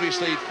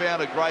 Obviously, he'd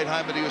found a great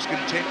home that he was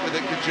content with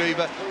at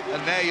Cagiva.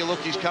 And now you look,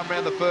 he's come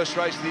around the first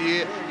race of the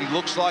year. He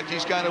looks like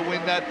he's going to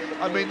win that.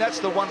 I mean, that's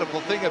the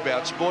wonderful thing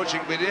about sports. You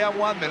can be down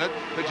 1 minute,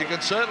 but you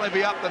can certainly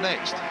be up the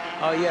next.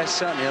 Oh, yeah,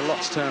 certainly a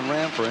lot's turned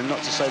around for him,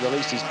 not to say the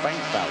least his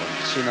bank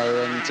balance, you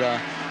know,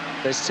 and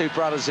there's two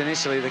brothers in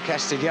Italy, the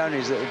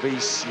Castiglionis,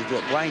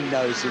 that Wayne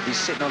knows will be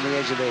sitting on the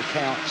edge of their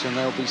couch, and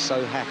they'll be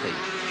so happy.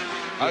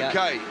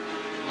 Okay,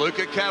 yeah.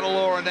 Luca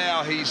Cadalora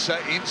now, he's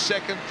in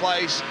second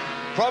place.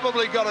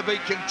 Probably got to be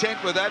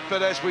content with that,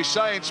 but as we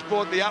say in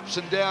sport, the ups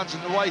and downs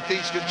and the way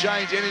things can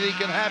change, anything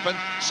can happen,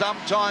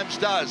 sometimes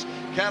does.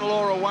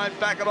 Cadalora won't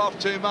back it off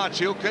too much.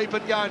 He'll keep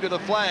it going to the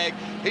flag.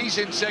 He's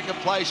in second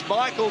place.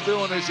 Michael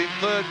Doohan is in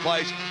third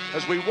place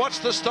as we watch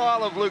the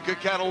style of Luca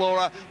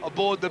Cadalora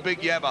aboard the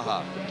big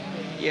Yamaha.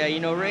 Yeah, you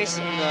know,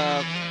 racing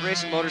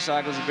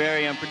motorcycles is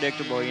very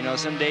unpredictable. You know,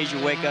 some days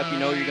you wake up, you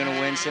know you're going to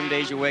win. Some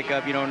days you wake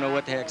up, you don't know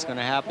what the heck's going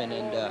to happen.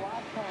 And,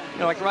 you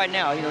know, like right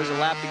now, you know, there's a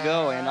lap to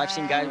go. And I've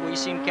seen guys, well, you've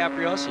seen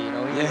Capriosi, you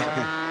know, he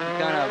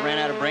kind of ran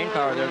out of brain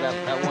power there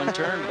that one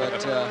turn. But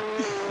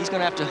he's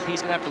going to have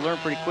to learn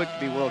pretty quick to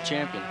be world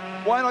champion.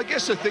 Wayne, I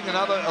guess the thing a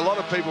lot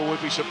of people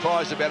would be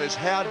surprised about is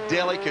how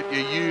delicate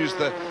you use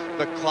the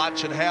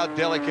clutch and how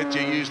delicate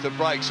you use the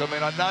brakes. I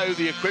mean, I know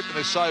the equipment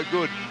is so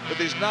good, but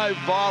there's no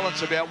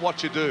violence about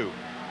what you do.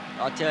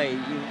 I'll tell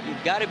you,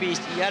 you've got to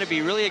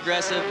be really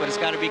aggressive, but it's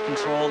got to be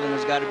controlled, and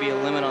there's got to be a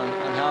limit on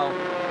how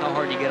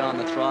hard you get on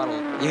the throttle.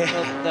 Yeah.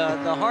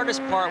 The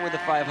hardest part with the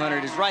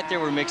 500 is right there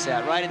where Mick's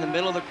at, right in the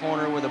middle of the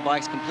corner where the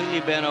bike's completely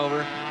bent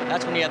over.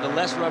 That's when you have the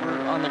less rubber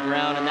on the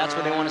ground, and that's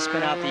where they want to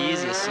spin out the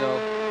easiest. So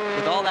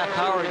with all that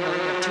power, you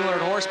know,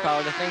 200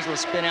 horsepower, the things will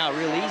spin out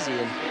real easy.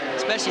 And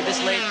especially this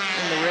late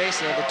in the race,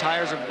 the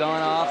tires have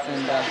gone off,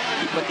 and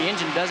but the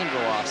engine doesn't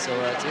go off. So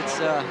it's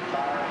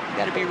you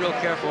got to be real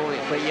careful,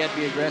 but you have to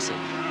be aggressive.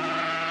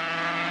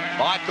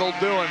 Michael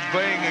Doohan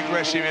being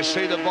aggressive. You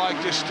see the bike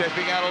just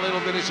stepping out a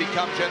little bit as he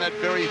comes down that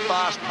very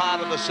fast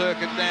part of the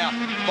circuit now.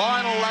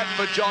 Final lap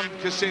for John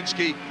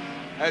Kocinski.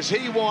 As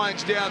he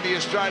winds down the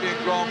Australian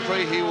Grand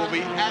Prix, he will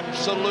be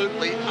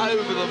absolutely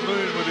over the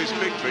moon with his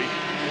victory.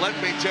 Let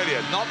me tell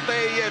you, not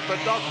there yet, but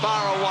not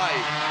far away.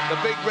 The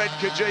big red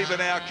Cagiva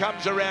now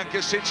comes around.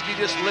 Kocinski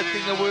just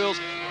lifting the wheels,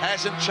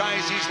 hasn't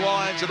changed his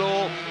lines at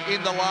all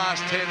in the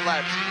last 10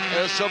 laps.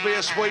 This will be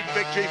a sweet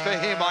victory for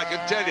him, I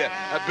can tell you.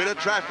 A bit of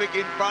traffic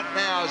in front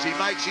now as he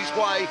makes his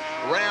way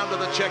round to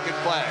the checkered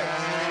flag.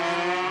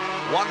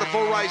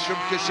 Wonderful race from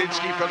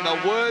Kocinski. From the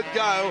word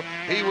go,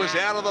 he was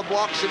out of the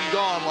blocks and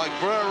gone like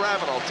Br'er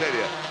Rabbit, I'll tell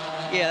you.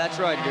 Yeah, that's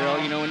right, Darrell.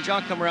 You know, when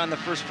John come around the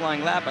first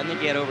flying lap, I think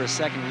he had over a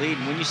second lead.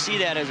 And when you see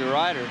that as a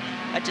rider,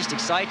 that just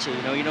excites you.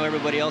 You know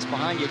everybody else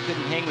behind you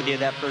couldn't hang with you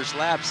that first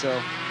lap. So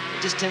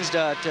it just tends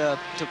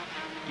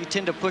you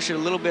tend to push it a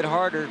little bit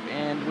harder.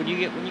 And when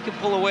you can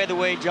pull away the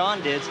way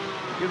John did,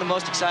 you're the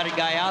most excited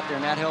guy out there,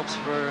 and that helps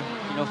for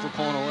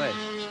pulling away.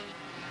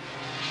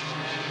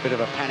 Bit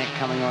of a panic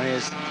coming on.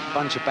 Here's a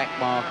bunch of back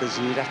markers.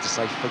 You'd have to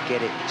say,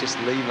 forget it. Just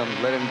leave them,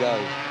 let them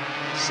go.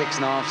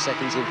 6.5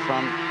 seconds in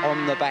front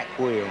on the back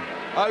wheel.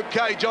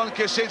 Okay, John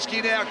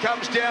Kocinski now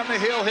comes down the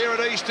hill here at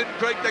Eastern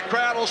Creek. The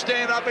crowd will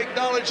stand up,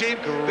 acknowledge him.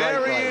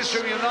 There he is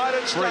from the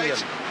United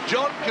States.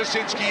 John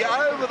Kocinski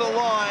over the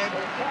line.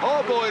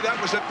 Oh boy, that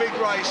was a big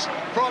race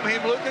from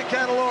him. Luca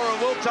Cadalora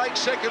will take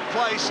second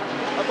place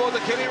aboard the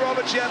Kenny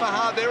Roberts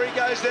Yamaha. There he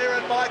goes there,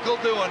 and Michael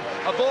Doohan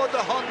aboard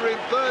the Honda in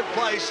third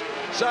place.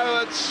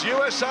 So it's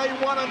USA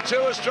 1 and 2,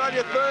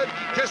 Australia third.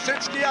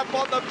 Kocinski up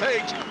on the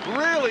pegs.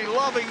 Really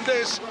loving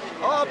this.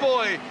 Oh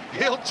boy,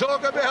 he'll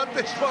talk about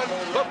this one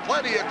for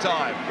plenty of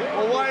time.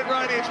 Well, Wayne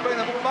Rainey, it's been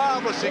a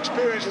marvellous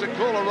experience to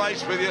call a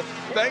race with you.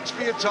 Thanks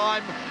for your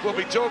time. We'll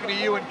be talking to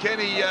you and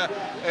Kenny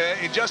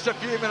in just a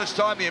few minutes'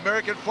 time. The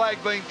American flag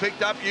being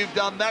picked up. You've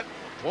done that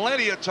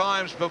plenty of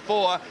times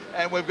before,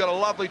 and we've got a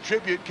lovely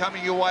tribute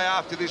coming your way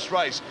after this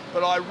race.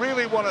 But I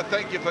really want to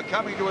thank you for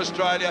coming to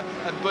Australia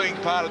and being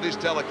part of this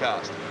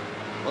telecast.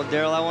 Well,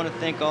 Darrell, I want to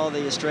thank all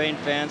the Australian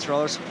fans for all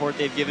their support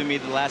they've given me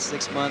the last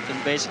 6 months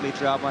and basically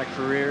throughout my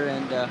career,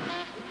 and I'm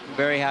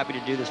very happy to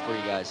do this for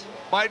you guys.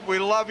 Mate, we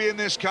love you in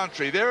this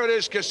country. There it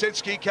is,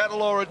 Kocinski,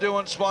 Cadalora,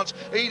 Doohan, Schwantz,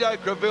 Ido,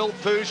 Creville,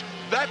 Puig.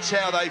 That's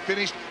how they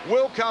finished.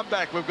 We'll come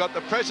back. We've got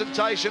the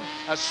presentation,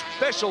 a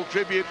special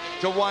tribute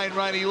to Wayne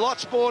Rainey.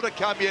 Lots more to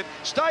come yet.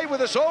 Stay with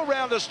us all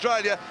around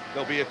Australia.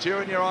 There'll be a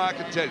tear in your eye, I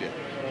can tell you.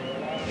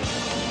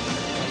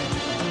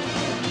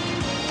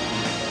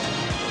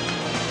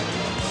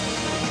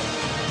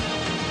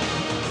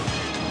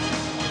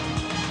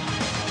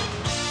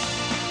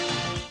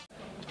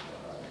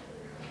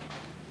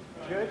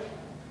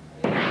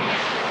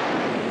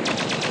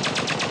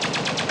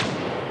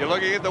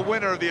 looking at the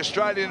winner of the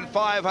Australian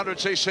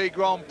 500cc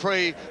Grand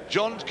Prix,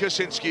 John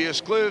Kocinski,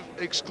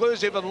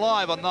 exclusive and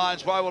live on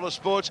Nine's Way Water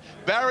Sports.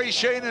 Barry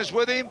Sheene is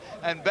with him.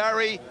 And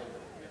Barry,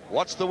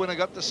 what's the winner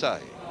got to say?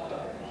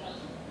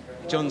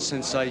 John's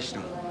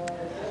sensational.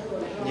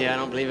 Yeah, I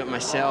don't believe it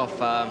myself.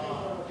 I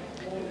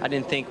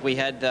didn't think we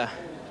had the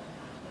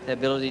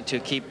ability to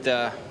keep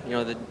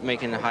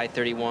making the high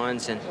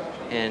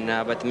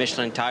 31s, but the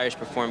Michelin tires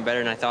performed better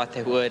than I thought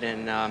they would,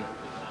 and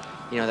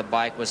the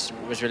bike was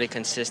really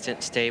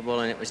consistent, stable,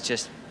 and it was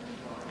just,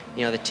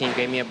 the team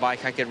gave me a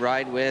bike I could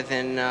ride with,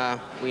 and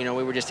we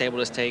were just able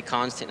to stay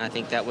constant. I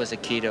think that was the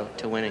key to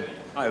winning.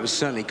 Oh, it was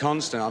certainly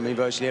constant. I mean,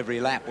 virtually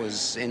every lap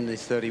was in the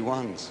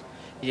 31s.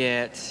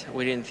 Yeah,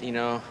 we didn't, we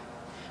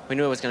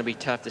knew it was going to be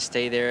tough to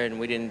stay there, and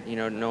we didn't,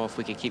 know if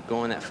we could keep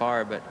going that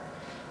far, but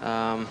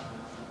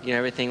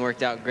everything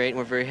worked out great, and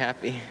we're very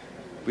happy.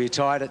 Were you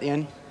tired at the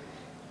end?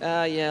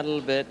 Yeah, a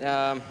little bit.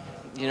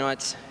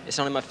 It's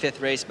only my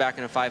 5th race back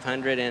in a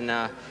 500, and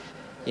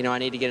I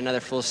need to get another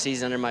full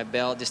season under my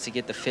belt just to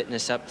get the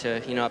fitness up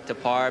to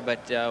par.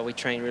 But we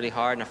trained really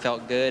hard, and I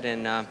felt good,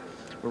 and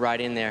we're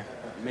right in there.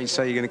 It means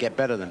so you're going to get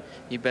better then?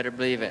 You better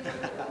believe it.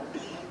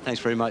 Thanks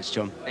very much,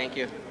 John. Thank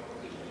you.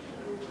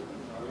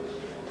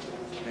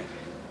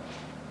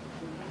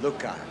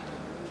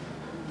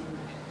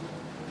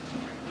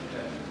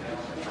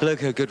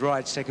 Luca, good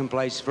ride, 2nd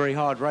place. Very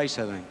hard race,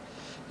 I think.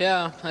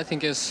 Yeah, I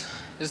think it's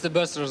the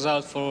best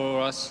result for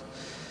us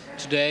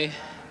today.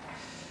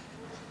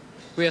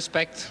 We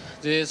expect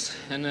this,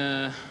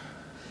 and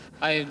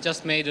I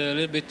just made a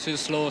little bit too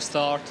slow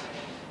start.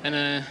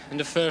 And in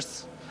the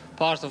first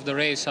part of the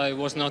race, I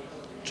was not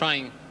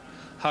trying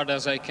hard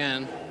as I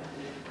can.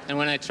 And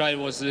when I tried, it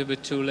was a little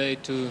bit too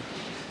late to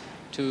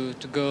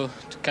go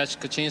to catch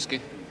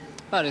Kocinski.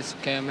 But it's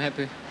okay, I'm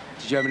happy.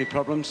 Did you have any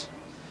problems?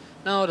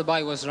 No, the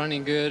bike was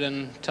running good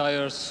and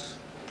tires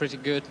pretty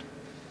good.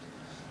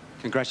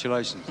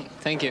 Congratulations.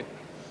 Thank you.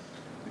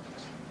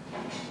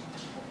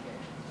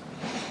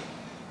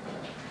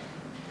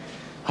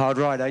 Hard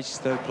ride, H,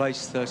 3rd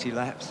place, 30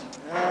 laps.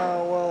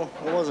 Well,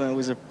 it wasn't. It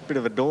was a bit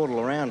of a dawdle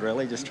around,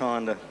 really, just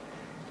trying to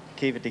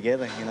keep it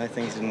together.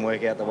 Things didn't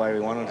work out the way we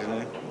wanted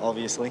to,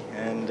 obviously.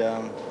 And,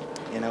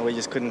 we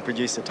just couldn't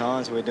produce the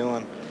times we were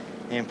doing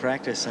in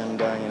practice.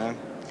 And,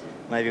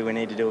 maybe we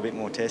need to do a bit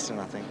more testing,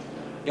 I think.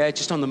 Yeah,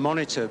 just on the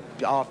monitor,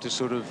 after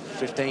sort of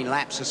 15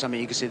 laps or something,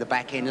 you can see the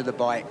back end of the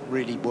bike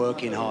really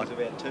working hard. It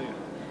was about 2.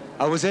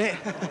 Oh, was it?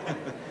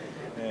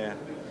 Yeah.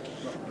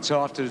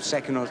 So after the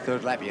 2nd or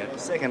 3rd lap, yeah?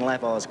 2nd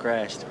lap, I was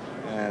crashed.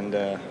 And,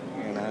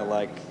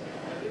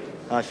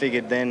 I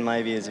figured then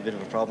maybe it's a bit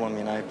of a problem,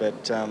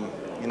 But,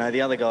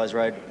 the other guys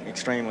rode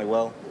extremely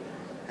well.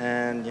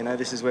 And,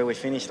 this is where we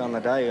finished on the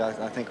day.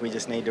 I think we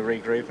just need to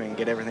regroup and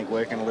get everything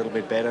working a little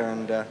bit better.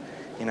 And,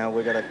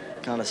 we've got to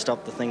kind of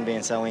stop the thing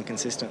being so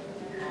inconsistent.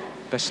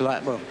 Best of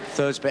luck. Well,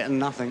 3rd's better than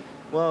nothing.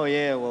 Well,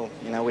 yeah,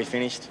 we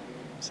finished.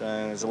 So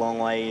there's a long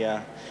way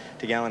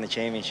to go in the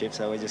championship.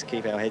 So we just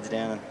keep our heads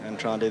down and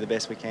try and do the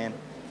best we can.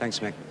 Thanks,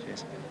 Mick.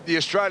 Cheers. The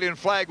Australian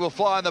flag will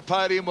fly on the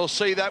podium. We'll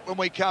see that when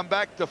we come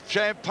back. The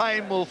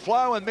champagne will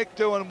flow and Mick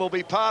Doohan will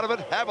be part of it.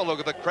 Have a look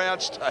at the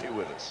crowd. Stay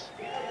with us.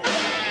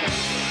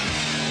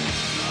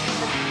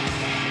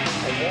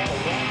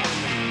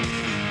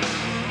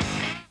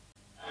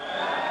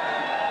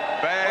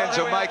 Fans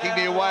are making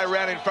their way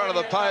around in front of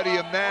the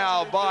podium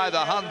now by the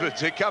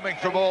hundreds. They're coming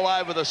from all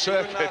over the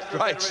circuit.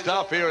 Great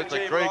stuff here at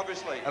the creek.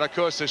 And, of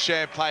course, the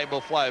champagne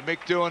will flow. Mick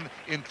Doohan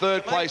in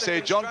 3rd place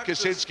there. John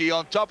Kocinski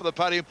on top of the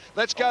podium.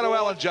 Let's go to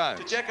Alan Jones.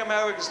 To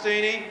Giacomo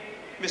Agostini,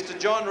 Mr.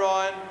 John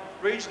Ryan,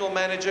 Regional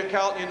Manager,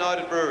 Carlton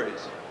United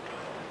Breweries.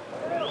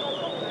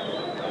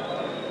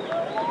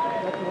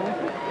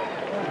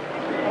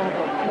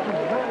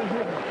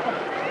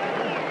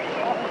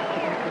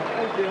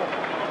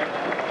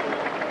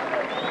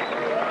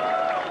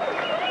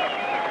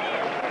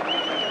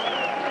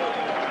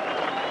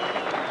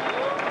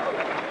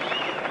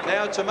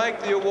 Now, to make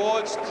the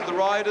awards to the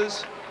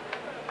riders,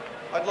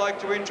 I'd like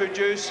to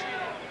introduce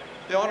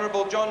the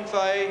Honourable John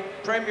Fahey,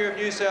 Premier of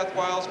New South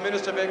Wales,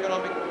 Minister of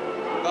Economic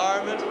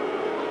Environment.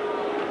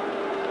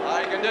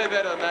 You can do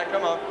better than that,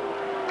 come on.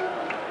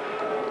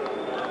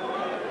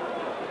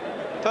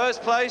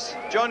 First place,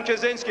 John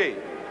Kocinski.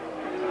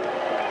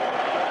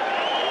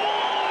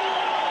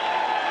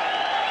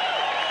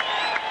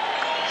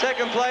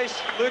 Second place,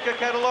 Luca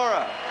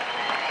Cadalora.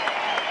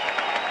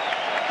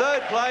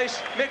 3rd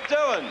place, Mick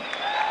Doohan.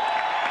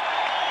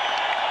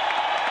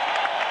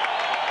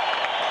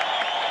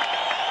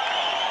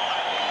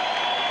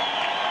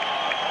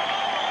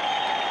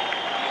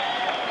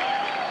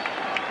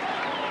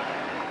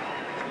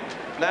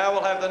 Now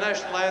we'll have the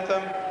national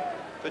anthem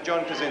for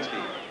John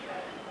Kocinski.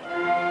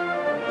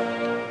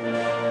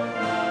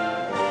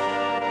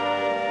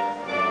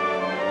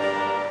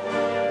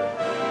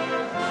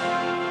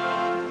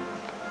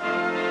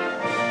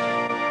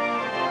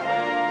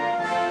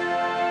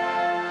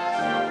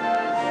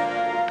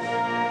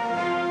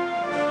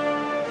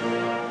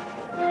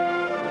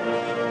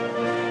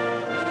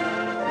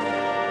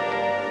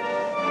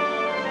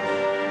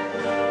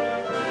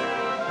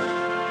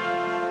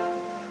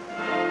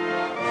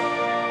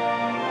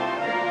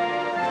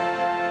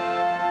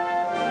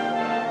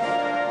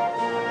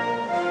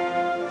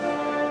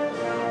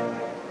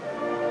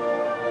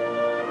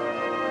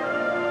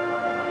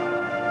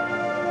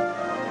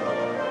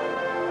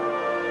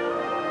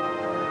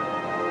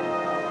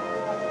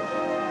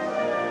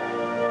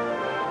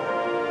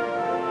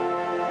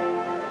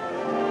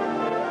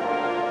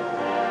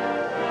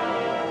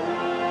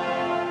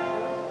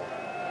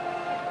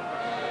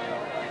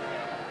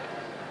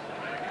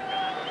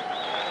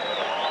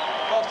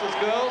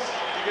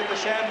 to get the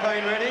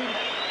champagne ready.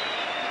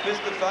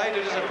 Mr. Fay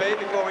to disappear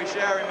before we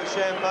shower him with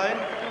champagne.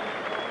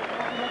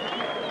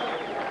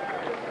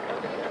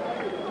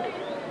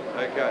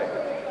 Okay.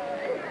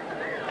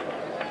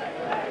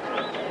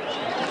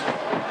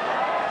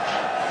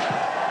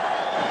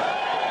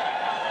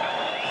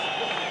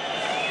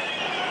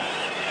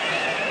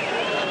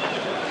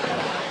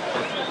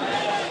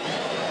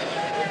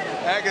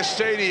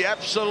 Agostini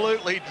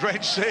absolutely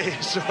drenched there.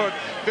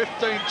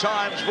 15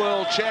 times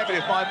world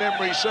champion, if my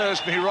memory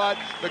serves me right.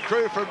 The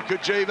crew from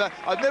Cagiva.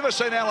 I've never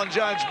seen Alan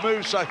Jones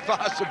move so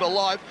fast in my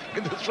life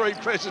in the 3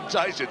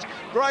 presentations.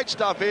 Great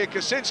stuff here.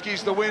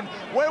 Kocinski's the win.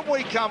 When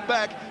we come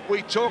back,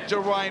 we talk to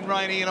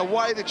Rainey in a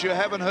way that you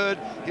haven't heard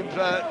him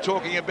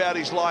talking about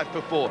his life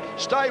before.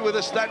 Stay with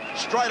us. That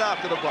straight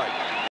after the break.